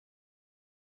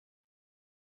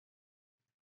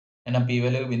 එහෙනම් p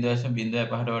value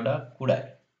 0.05ට වඩා කුඩායි.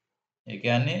 ඒ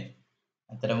කියන්නේ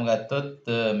අතරම ගත්තොත්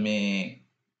මේ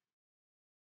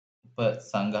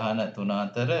සංගහන තුන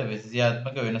අතර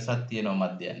විෂයාත්මක වෙනසක් තියෙනවා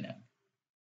මධ්‍යයන්ය.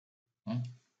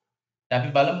 අපි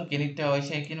බලමු කෙනෙක්ට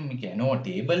අවශ්‍යයි කියන මේක ANOVA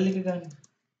table එක ගන්න.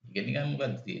 ඒක නිකන්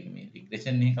මොකක්ද තියෙන්නේ මේ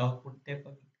regression එක output එකක්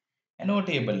වගේ. ANOVA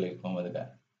table එක කොහොමද ගන්න?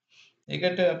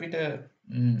 ඒකට අපිට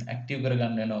active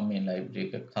කරගන්න වෙනවා මේ library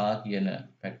එක car කියන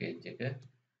package එක.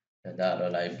 දාලා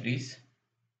libraries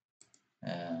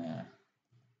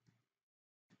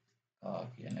car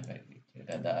කියන package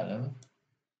එකට දාලා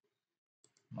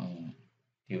මම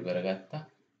active කරගත්තා.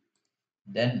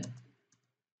 දැන්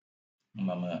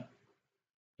මම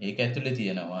ඒක ඇතුලේ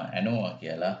තියෙනවා ANOVA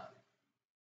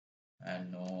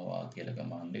කියලා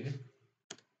command එක.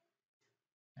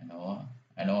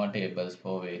 ANOVA tables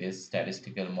for various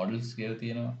statistical models කියලා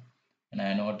තියෙනවා. එහෙනම්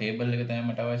ANOVA table එක තමයි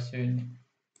මට අවශ්‍ය වෙන්නේ.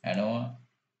 ANOVA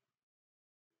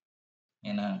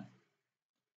එහෙනම්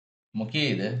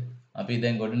මොකේද අපි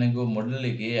දැන් ගොඩනගුව model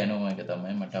එකේ ANOVA එක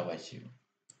තමයි මට අවශ්‍ය වෙන්නේ.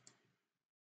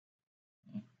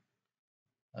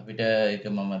 අපිට ඒක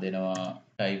මම දෙනවා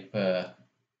type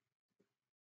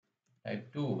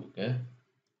 2 එක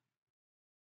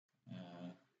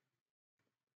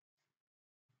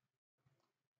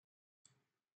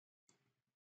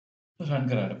run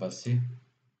කරාට පස්සේ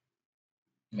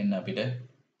මෙන්න අපිට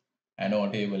ඇනෝ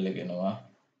ටේබල් එක එනවා.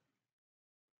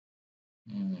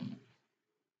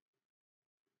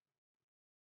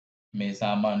 මේ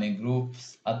සාමාන්‍ය ගෲප්ස්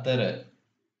අතර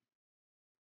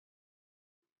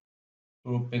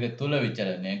ගෲප් එක තුල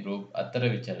විචලනය, ගෲප් අතර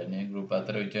විචලනය, ගෲප්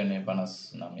අතර විචලනය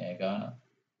 59 ගාන.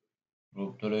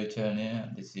 ගෲප් තුල විචලනය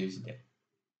 222.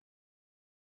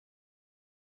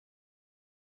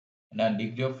 එහෙනම්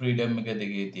ඩිග්‍රී ඔෆ් ෆ්‍රීඩම් එක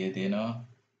දෙකේ තියෙනවා.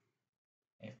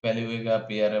 F value එක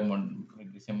අපි අර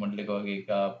රිග්‍රෙෂන් මොඩල් එක වගේ එක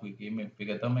ආපු එකේ map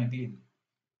එක තමයි තියෙන්නේ.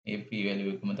 ඒ p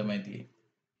value එකම තමයි තියෙන්නේ.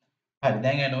 හරි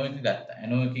දැන් ඇනෝ එක ගත්තා.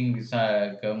 ඇනෝ එකකින්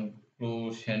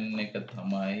කන්ක්ලූෂන් එක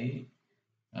තමයි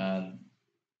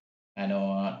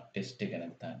ANOVA ටෙස්ට් එක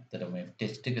නැත්තම් අතර මේ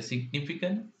ටෙස්ට් එක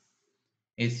සිග්නිෆිකන්ට්.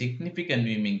 ඒ සිග්නිෆිකන්ට්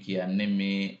වීමෙන් කියන්නේ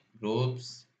මේ ගෲප්ස්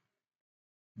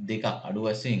දෙකක් අඩු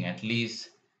වශයෙන් at least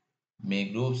මේ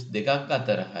ගෲප්ස් දෙකක්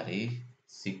අතර හරි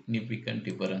සිග්නිෆිකන්ට්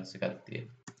ඩිෆරන්ස් එකක්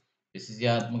තියෙනවා.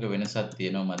 විශේෂාත්මක වෙනසක්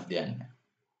තියෙනවා මධ්‍යයන්ය.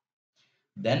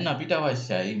 දැන් අපිට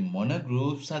අවශ්‍යයි මොන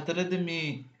ගෲප්ස් අතරද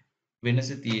මේ වෙනස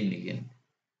තියෙන්නේ කියන්නේ.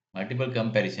 මල්ටිපල්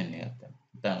කම්පැරිසන් එකක් තමයි.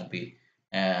 නැත්නම් අපි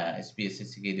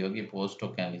SPSS එකේදී වගේ පෝස්ට්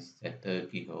හොක් ඇනලිසිස්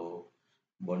එකක් හෝ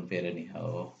බොන් පෙරණි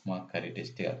හෝ මොකක් හරි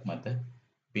ටෙස්ට් එකක් මත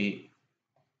අපි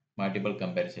මල්ටිපල්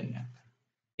කම්පැරිසන් එකක්.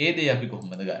 ඒ දේ අපි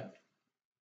කොහොමද ගන්නෙ?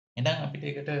 එහෙනම් අපිට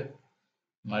ඒකට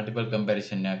මල්ටිපල්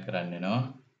කම්පැරිසන් එකක් කරන්න වෙනවා.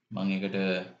 මම ඒකට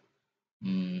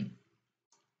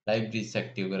ලයිබ්‍රරීස්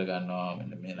ඇක්ටිව් කර ගන්නවා.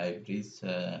 මෙන්න මේ ලයිබ්‍රරීස්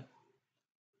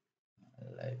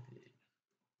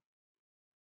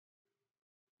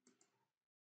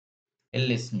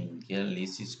lsmean කියලා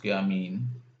least square mean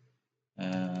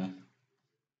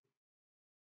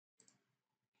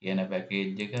කියන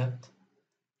පැකේජ් එකත්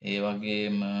ඒ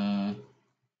වගේම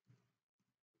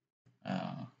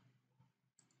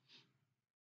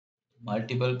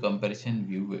මල්ටිපල් කම්පැරිසන්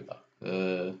view එකක්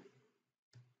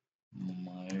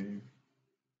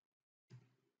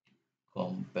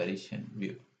comparison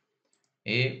view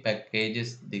ඒ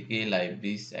පැකේජස් දෙකේ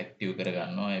ලයිබ්‍රරීස් ඇක්ටිව් කර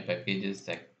ගන්නවා. ඒ පැකේජස්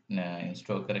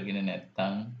ඉන්ස්ටෝල් කරගෙන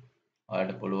නැත්නම්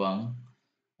ඔයාලට පුළුවන්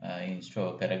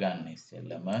ඉන්ස්ටෝල් කරගන්න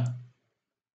ඉස්සෙල්ලම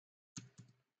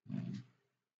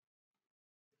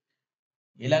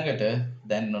ඊළඟට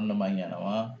දැන් ඔන්න මම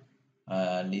යනවා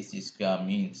least square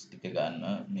means ටික ගන්න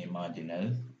මේ marginal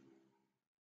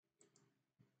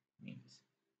means.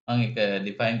 මම ඒක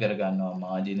define කර ගන්නවා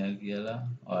marginal කියලා.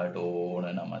 ඔයාලට ඕන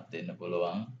නමක් දෙන්න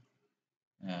පුළුවන්.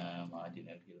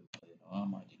 marginal කියලා දෙනවා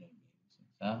marginal means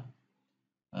නිසා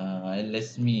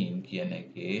lsmean කියන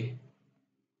එකේ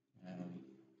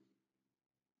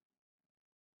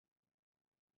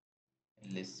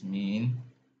lsmean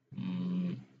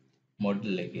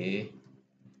මොඩල් එකේ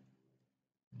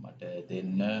මට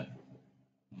දෙන්න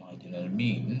marginal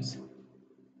means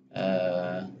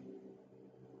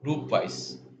group wise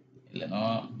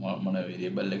ඉල්ලනවා මොන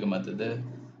variable එක මතද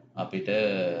අපිට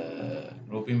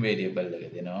grouping variable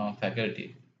එක දෙනවා faculty.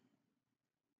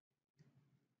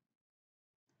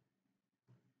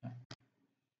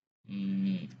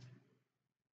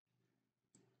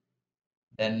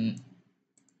 දැන්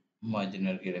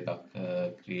marginal කියලා එකක්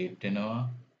create වෙනවා.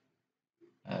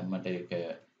 මට ඒක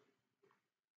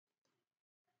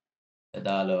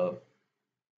දාලා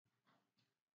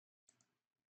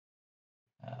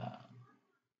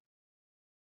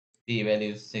p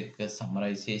values එක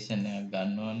summarization එකක්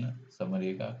ගන්න ඕන. summary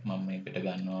එකක් මම මේකට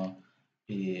ගන්නවා p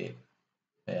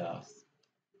pairs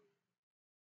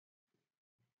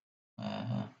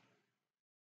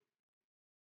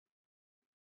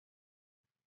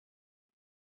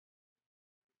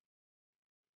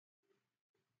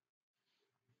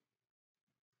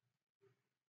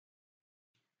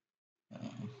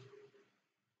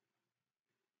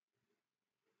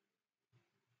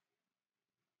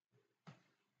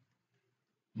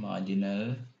marginal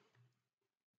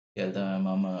කියලා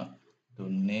තමයි මම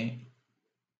දුන්නේ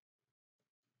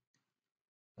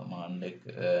command එක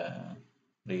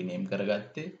rename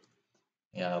කරගත්තේ.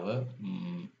 එයාව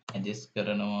adjust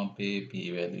කරනවා අපේ p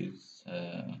values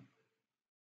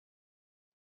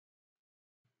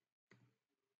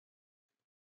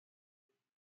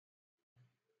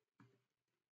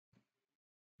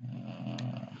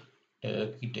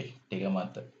turkey test එක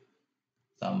මත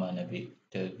සාමාන්‍ය අපි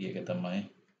turkey එක තමයි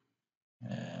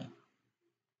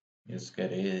use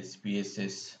කරේ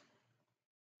SPSS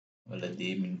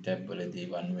වලදී Minitab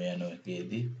වලදී one-way ANOVA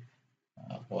එකේදී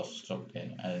post hoc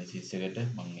analysis එකට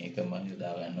මම ඒකම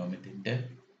යොදා ගන්නවා මෙතෙන්ට.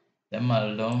 දැන්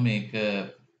මල්ලෝ මේක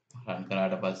රන්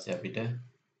කරාට පස්සේ අපිට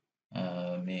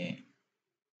මේ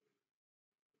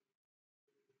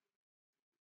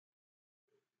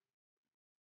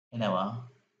එනවා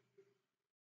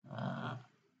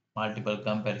multiple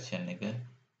comparison එක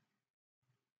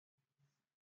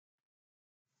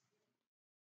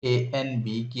A and B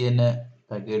කියන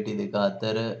පැකටි දෙක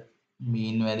අතර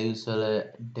mean values වල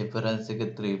difference එක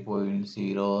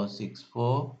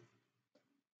 3.064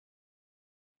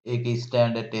 ඒකේ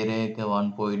standard error එක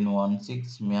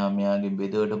 1.16 මෙයාගේ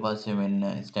බෙදුවට පස්සේ මෙන්න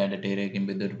standard error එකකින්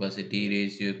බෙදුවට පස්සේ t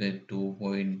ratio එක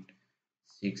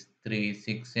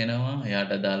 2.636 එනවා.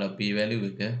 එයාට අදාළ p value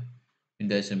එක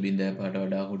 0.05ට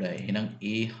වඩා කුඩායි. එහෙනම්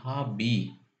A හා B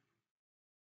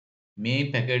මේ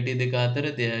පැකටි දෙක අතර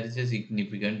there is a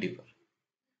significant difference.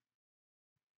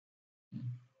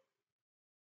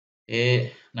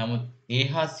 නමුත් A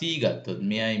හා C ගත්තොත්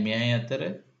මෙයයි අතර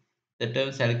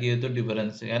සැලකිය යුතු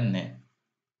ඩිෆරන්ස් එකක් නැහැ.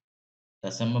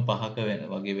 0.5ක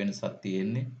වගේ වෙනසක්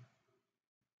තියෙන්නේ.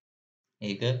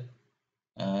 ඒක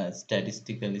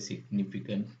statistically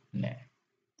significant නැහැ.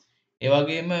 ඒ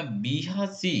වගේම B හා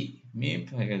C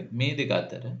මේ දෙක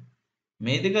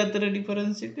අතර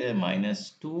ඩිෆරන්ස් එක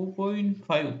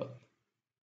 -2.5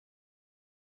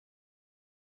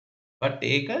 but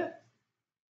ඒක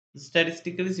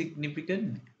statistically significant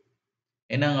නැහැ.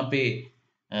 එහෙනම් අපේ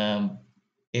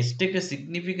ටෙස්ට් එක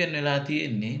significant වෙලා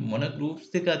තියෙන්නේ මොන groups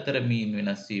දෙක අතර mean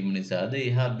වෙනස් වීම නිසාද? A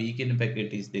හා B කියන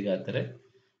පැකටිස් දෙක අතර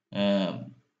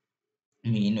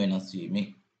mean වෙනස් වීමෙන්.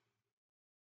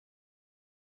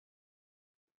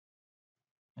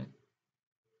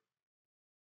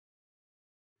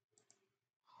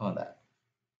 හොඳයි.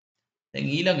 දැන්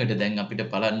ඊළඟට දැන් අපිට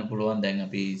බලන්න පුළුවන් දැන්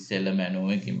අපි ඉස්සෙල්ලා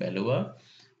MANOVA එකකින් බැලුවා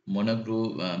මොන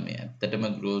group මේ ඇත්තටම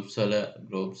groups වල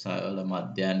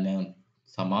මධ්‍යයන්ය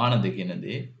සමානද කියන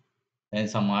දේ. දැන්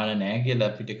සමාන නැහැ කියලා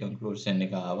අපිට conclusion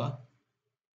එක ආවා.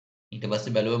 ඊට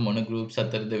පස්සේ බැලුවා මොන groups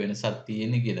අතරද වෙනසක්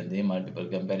තියෙන්නේ කියලා දේ multiple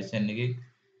comparison එකේ.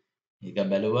 ඒක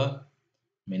බැලුවා.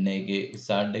 මෙන්න ඒකේ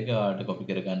result එක ඔයාලට copy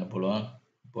කරගන්න පුළුවන්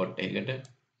report එකකට.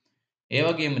 ඒ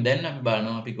වගේම දැන් අපි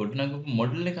බලනවා අපි ගොඩනගපු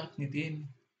model එකක් නේ තියෙන්නේ.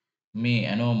 මේ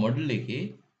ANOVA model එකේ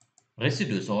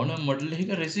residues ඕන model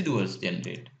එකක residuals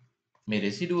generate. මේ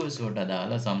residuals වලට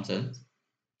අදාළ assumptions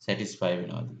satisfy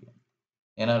වෙනවද කියන්නේ.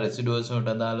 එහෙනම් residuals වලට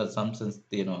අදාළ assumptions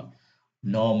තියෙනවා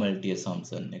normality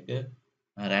assumption එක,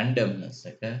 randomness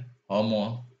එක,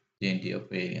 homogeneity of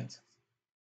variance.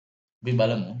 අපි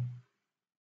බලමු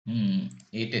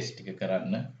ඒ ටෙස්ට් එක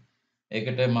කරන්න.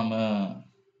 ඒකට මම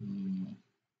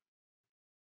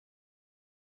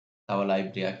තව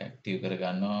library එකක් active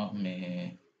කරගන්නවා මේ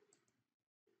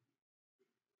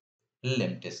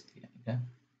lmtest කියන එක.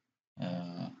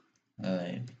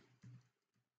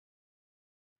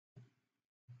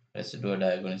 residual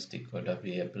diagnostic කොට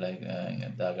අපි apply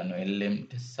දාගන්නවා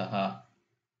lmtest සහ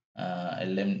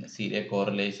lm serial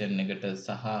correlation එකට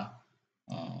සහ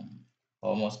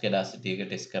homoscedasticity එක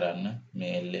ටෙස්ට් කරන්න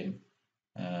මේ lm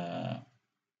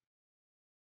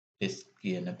test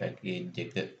කියන පැකේජ්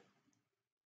එක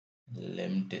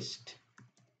lmtest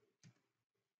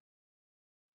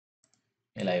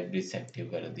ඒ libraries active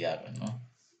කරලා තියාගන්නවා.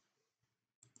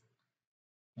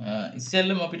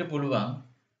 ඉස්සෙල්ලම අපිට පුළුවන්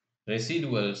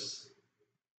residuals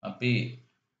අපි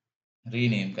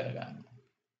rename කරගන්න.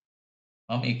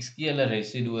 මම x කියලා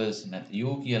residuals නැත්නම්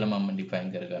u කියලා මම define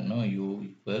කරගන්නවා. u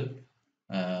equal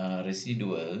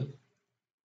residual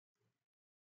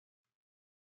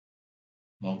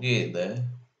මොකේද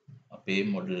අපේ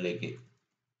model එකේ.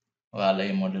 ඔයාලා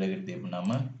මේ model එකට දීපු නම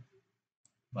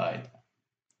බාහිර.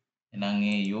 එහෙනම්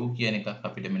මේ u කියන එකක්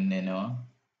අපිට මෙන්න එනවා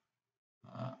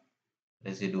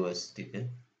residuals ටික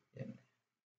එන්න.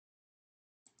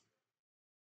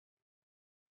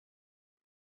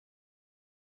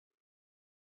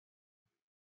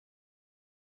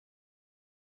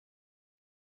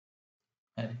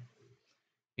 හරි.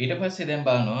 ඊට පස්සේ දැන්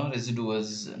බලනවා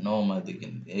residuals normal ද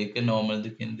කියන දේ. ඒක normal ද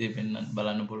කියන දේ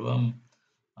බලන්න පුළුවන්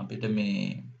අපිට මේ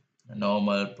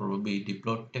normal probability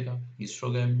plot එකක්,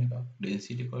 histogram එකක්,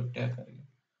 density plot එකක් කරගෙන.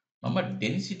 මම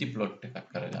density plot එකක්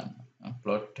කරගන්නවා.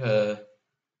 plot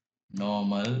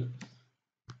normal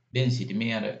density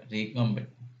මේ අර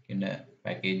recombinant කියන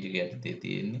package එක යටතේ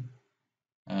තියෙන්නේ.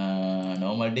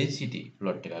 normal density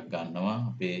plot එකක් ගන්නවා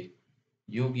අපේ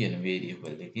u කියන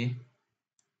variable එකේ.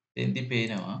 එතෙන්දි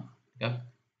පේනවා ටිකක්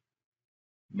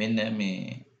මෙන්න මේ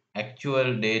actual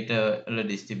data වල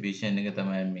distribution එක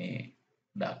තමයි මේ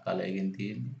dark color එකෙන්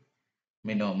තියෙන්නේ.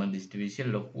 මේ normal distribution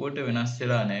ලොකුවට වෙනස්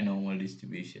වෙලා නැහැ normal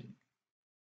distribution.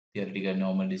 theoretical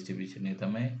normal distribution එක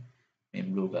තමයි මේ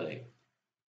blue color එක.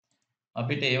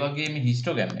 අපිට ඒ වගේම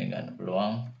histogram එක ගන්න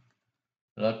පුළුවන්.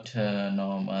 plot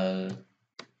normal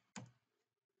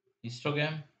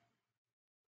histogram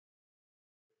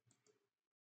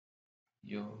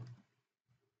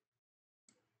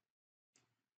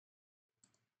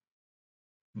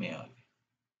මේ වගේ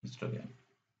histogram.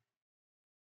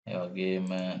 ඒ වගේම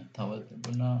තව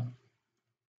තිබුණා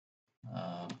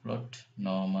plot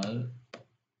normal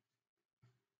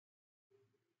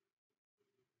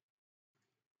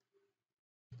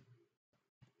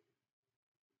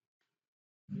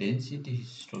density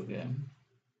histogram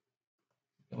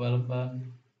බලපන්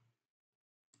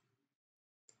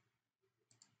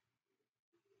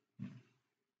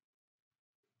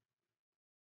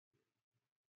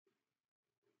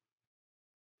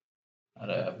අර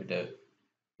අපිට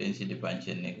density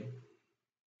function එක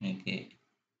මේකේ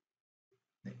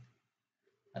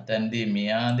අතන්දී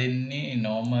මෙයා දෙන්නේ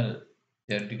normal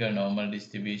theoretical normal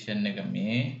distribution එක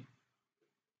මේ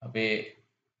අපේ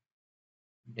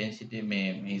density මේ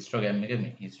histogram එක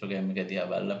මේ histogram එක දිහා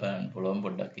බලලා බලන්න පුළුවන්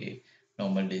පොඩ්ඩක් ඒ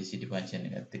normal density function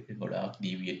එකත් එක්ක ගොඩාක්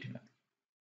deviate වෙනවා.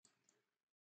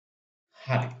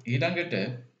 හරි ඊළඟට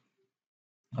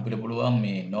අපිට පුළුවන්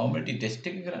මේ normality test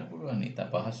එක කරන්න පුළුවන්. ඉතින්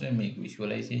පහසුවෙන් මේක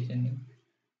visualization එක.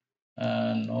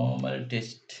 normal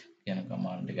test කියන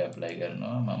command එක apply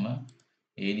කරනවා මම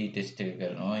ADtest එක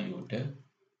කරනවා uට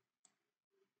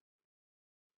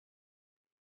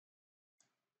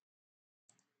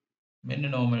මෙන්න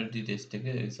normality test එක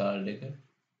result එක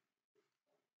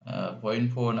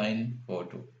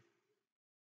 0.4942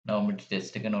 normality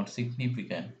test එක not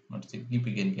significant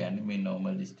කියන්නේ මේ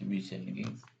normal distribution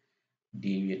එකකින්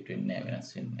deviate වෙන්නේ නැහැ වෙනස්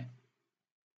වෙන්නේ නැහැ.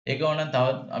 ඒක ඕන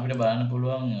තවත් අපිට බලන්න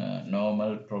පුළුවන්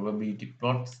normal probability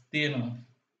plots තියෙනවා.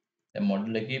 දැන්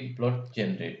model එකේ plot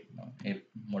generate වෙනවා. ඒ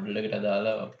model එකට අදාළ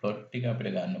plot ටික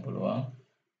අපිට ගන්න පුළුවන්.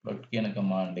 plot කියන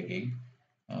command එකෙන්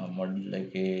model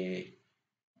එකේ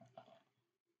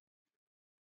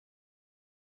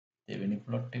දෙවෙනි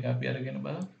plot එක අපි අරගෙන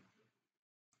බලමු.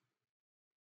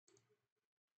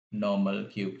 normal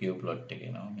QQ plot එක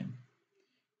එනවා මෙන්න.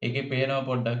 ඒකේ පේනවා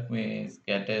පොඩ්ඩක් මේ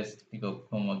scatters ටික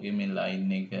ඔක්කොම වගේ මේ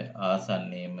line එක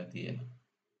ආසන්නයේම තියෙනවා.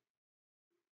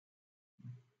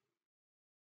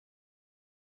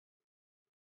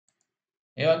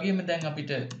 ඒ වගේම දැන්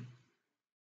අපිට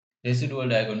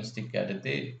residual diagnostic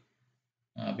යටතේ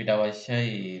අපිට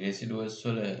අවශ්‍යයි residuals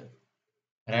වල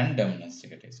randomness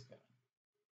එක ටෙස්ට් කරන්න.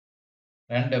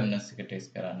 randomness එක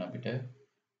ටෙස්ට් කරන්න අපිට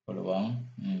පුළුවන්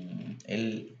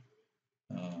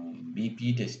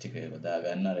bptest එක යොදා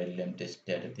ගන්න අර lmtest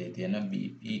යටතේ තියෙන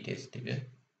bptest එක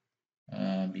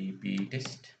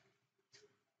bptest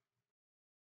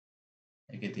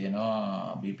එකේ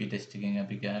තියෙනවා bptest එකෙන්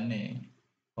අපි කියන්නේ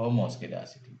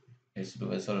homoscedasticity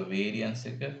residuals වල variance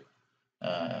එක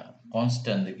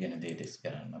constant කියන දේ ටෙස්ට්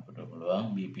කරන්න අපිට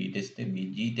පුළුවන් bptest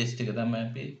bgtest එක තමයි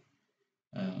අපි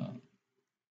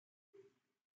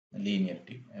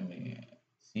linearity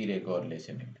serial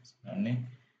correlation එක ටෙස්ට් කරන්නේ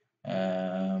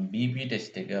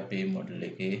bptest එක අපේ මොඩල්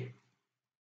එකේ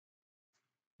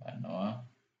ගන්නවා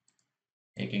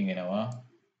ඒකෙන් එනවා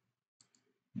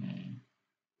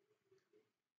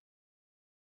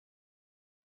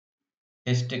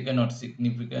ටෙස්ට් එක not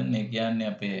significant ඒ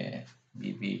කියන්නේ අපේ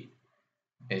bp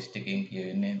ටෙස්ට් එකෙන්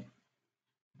කියවෙන්නේ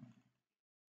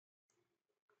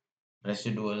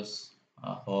residuals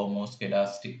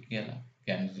homoscedastic කියලා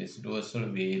කියන්නේ residuals වල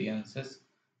variances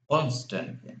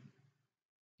constant කියන්නේ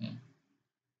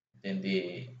එතෙන්දී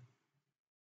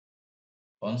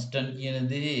constant කියන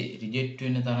දේ රිජෙක්ට්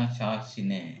වෙන තරම් සාක්ෂි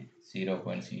නෑ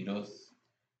 0.05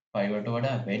 වට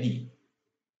වඩා වැඩි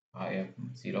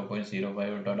 0.05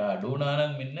 වට වඩා අඩු වුණා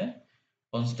නම් මෙන්න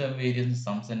constant variance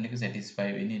assumption එක satisfy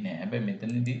වෙන්නේ නෑ. හැබැයි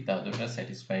මෙතනදී තවදුරටත්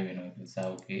satisfy වෙනවා. ඒ නිසා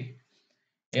okay.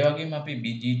 ඒ වගේම අපි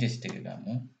BG test එක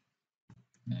ගමු.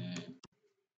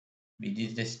 BG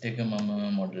test එක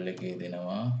මම මොඩල් එකේ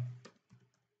දෙනවා.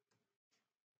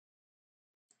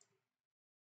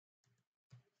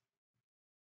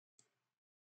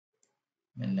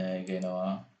 මෙන්න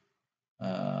කියනවා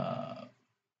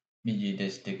BG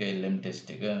test එක LM test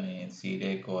එක මේ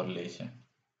serial correlation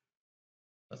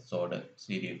first order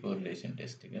serial correlation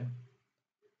test එක.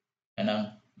 එහෙනම්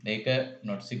මේක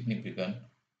not significant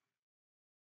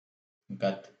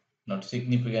එකත් not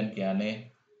significant කියන්නේ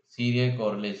serial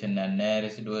correlation නැහැ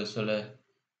residuals වල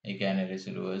ඒ කියන්නේ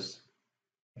residuals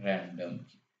random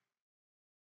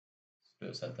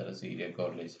residuals අතර serial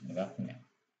correlation එකක් නැහැ.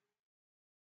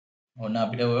 ඔන්න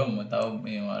අපිට ඔය තව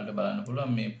මේ වලට බලන්න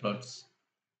පුළුවන් මේ plots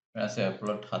ඊට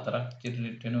plot හතරක්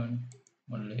generate වෙනවනේ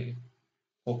මොඩල් එකේ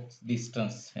Cox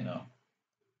distance එනවා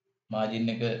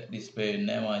margin එක display වෙන්නේ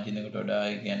නැහැ margin එකට වඩා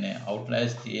ඒ කියන්නේ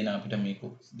outliers තියෙන අපිට මේ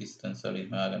Cox distance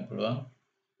වලින් හොයාගන්න පුළුවන්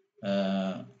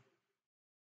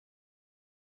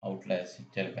outliers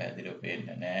ඉච්චර පැහැදිලිව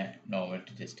පේන්නේ නැහැ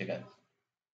normality test එකත්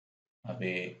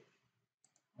අපේ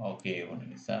okay වුණ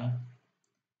නිසා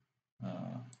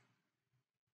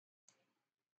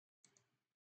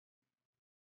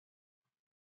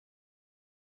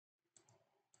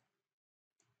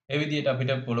ඒ විදිහට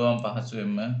අපිට පුළුවන්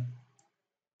පහසුවෙන්ම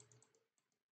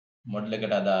මොඩල්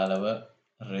එකට අදාළව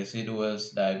residuals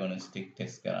diagnostic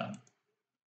test කරන්න.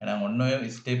 එහෙනම් ඔන්න ඔය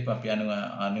ස්ටෙප් අපි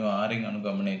අනිවාර්යෙන්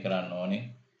අනුගමනය කරන්න ඕනේ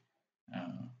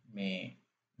මේ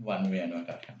one way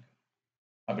ANOVA කරන්න.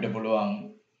 අපිට පුළුවන්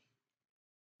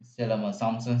ඉස්සෙල්ලාම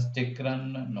assumptions check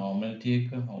කරන්න, normality එක,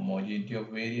 homogeneity of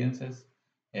variances,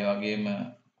 ඒ වගේම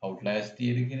outliers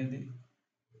theory කියන දේ.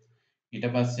 ඊට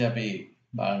පස්සේ අපි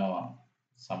බලනවා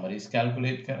summaries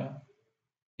calculate කරා.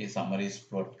 ඒ summaries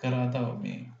plot කරා තව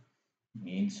මේ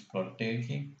means plot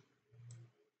එකකින්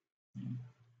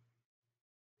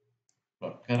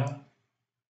plot කරා.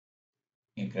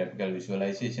 මේ graphical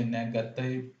visualization එකක් ගත්තා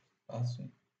ඒ පස්සේ.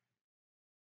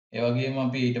 ඒ වගේම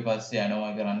අපි ඊට පස්සේ ANOVA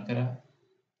එක run කරා.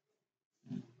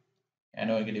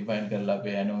 ANOVA එක define කරලා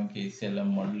අපි ANOVA එකේ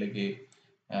ඉස්සෙල්ලා model එකේ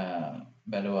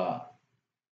බැලුවා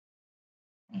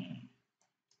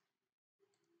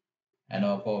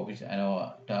ANOVA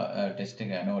test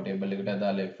එක ANOVA table එකට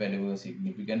අදාළ F value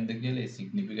significant ද කියලා. ඒ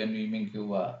significant වීමෙන්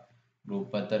කිව්වා group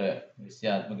අතර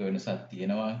විෂයාත්මක වෙනසක්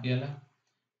තියෙනවා කියලා.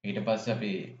 ඊට පස්සේ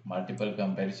අපි multiple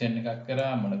comparison එකක්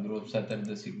කරා මොන groups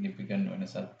අතරද significant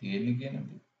වෙනසක් තියෙන්නේ කියන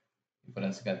දේ.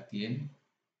 difference එකක් තියෙන්නේ.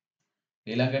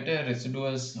 ඊළඟට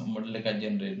residuals model එකක්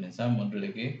generate නිසා model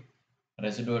එකේ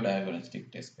residual diagnostic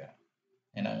test කරා.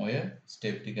 එහෙනම් ඔය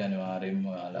step ටික අනිවාර්යයෙන්ම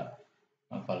ඔයාලා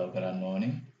follow කරන්න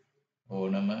ඕනේ.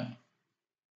 ඕනම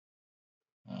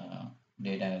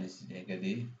data analysis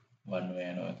එකදී one way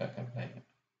ANOVA එකක් apply කරන්න.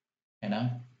 එහෙනම්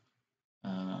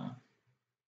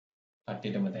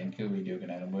කට්ටියටම thank you වීඩියෝ එක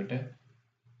නරඹුවට.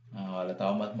 ඔයාලා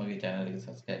තවමත් මගේ channel එක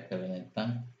subscribe කරලා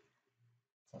නැත්නම්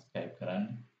subscribe කරන්න.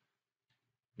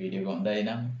 වීඩියෝ එක හොඳයි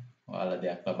නම් ඔයාලා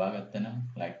දෙයක් ලබා ගත්තා නම්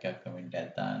like එකක් comment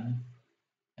එකක් දාන්න.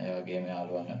 ඒ වගේම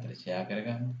යාළුවන් අතර share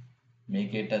කරගන්න.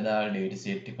 මේකේට අදාළ data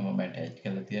set එක මම attach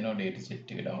කරලා තියෙනවා. data set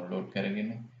එක download කරගෙන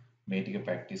මේ ටික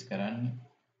practice කරන්න.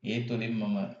 ඒ තුලින්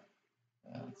මම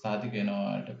සාධක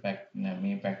වෙනවාට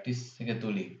මේ practice එක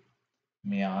තුලින්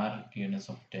මේ R කියන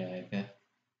software එක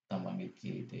තමන්ගේ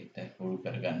ජීවිතේට පුරු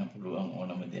කරගන්න පුළුවන්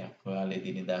ඕනම දෙයක්. ඔයාලා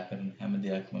එදිනෙදා කරන හැම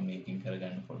දෙයක්ම මේකෙන්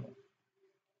කරගන්න පුළුවන්.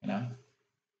 එහෙනම්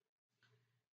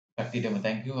කට්ටියටම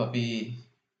thank you. අපි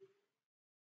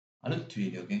අලුත්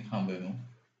වීඩියෝ එකකින් හම්බ වෙමු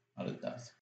අලුත් දවසක.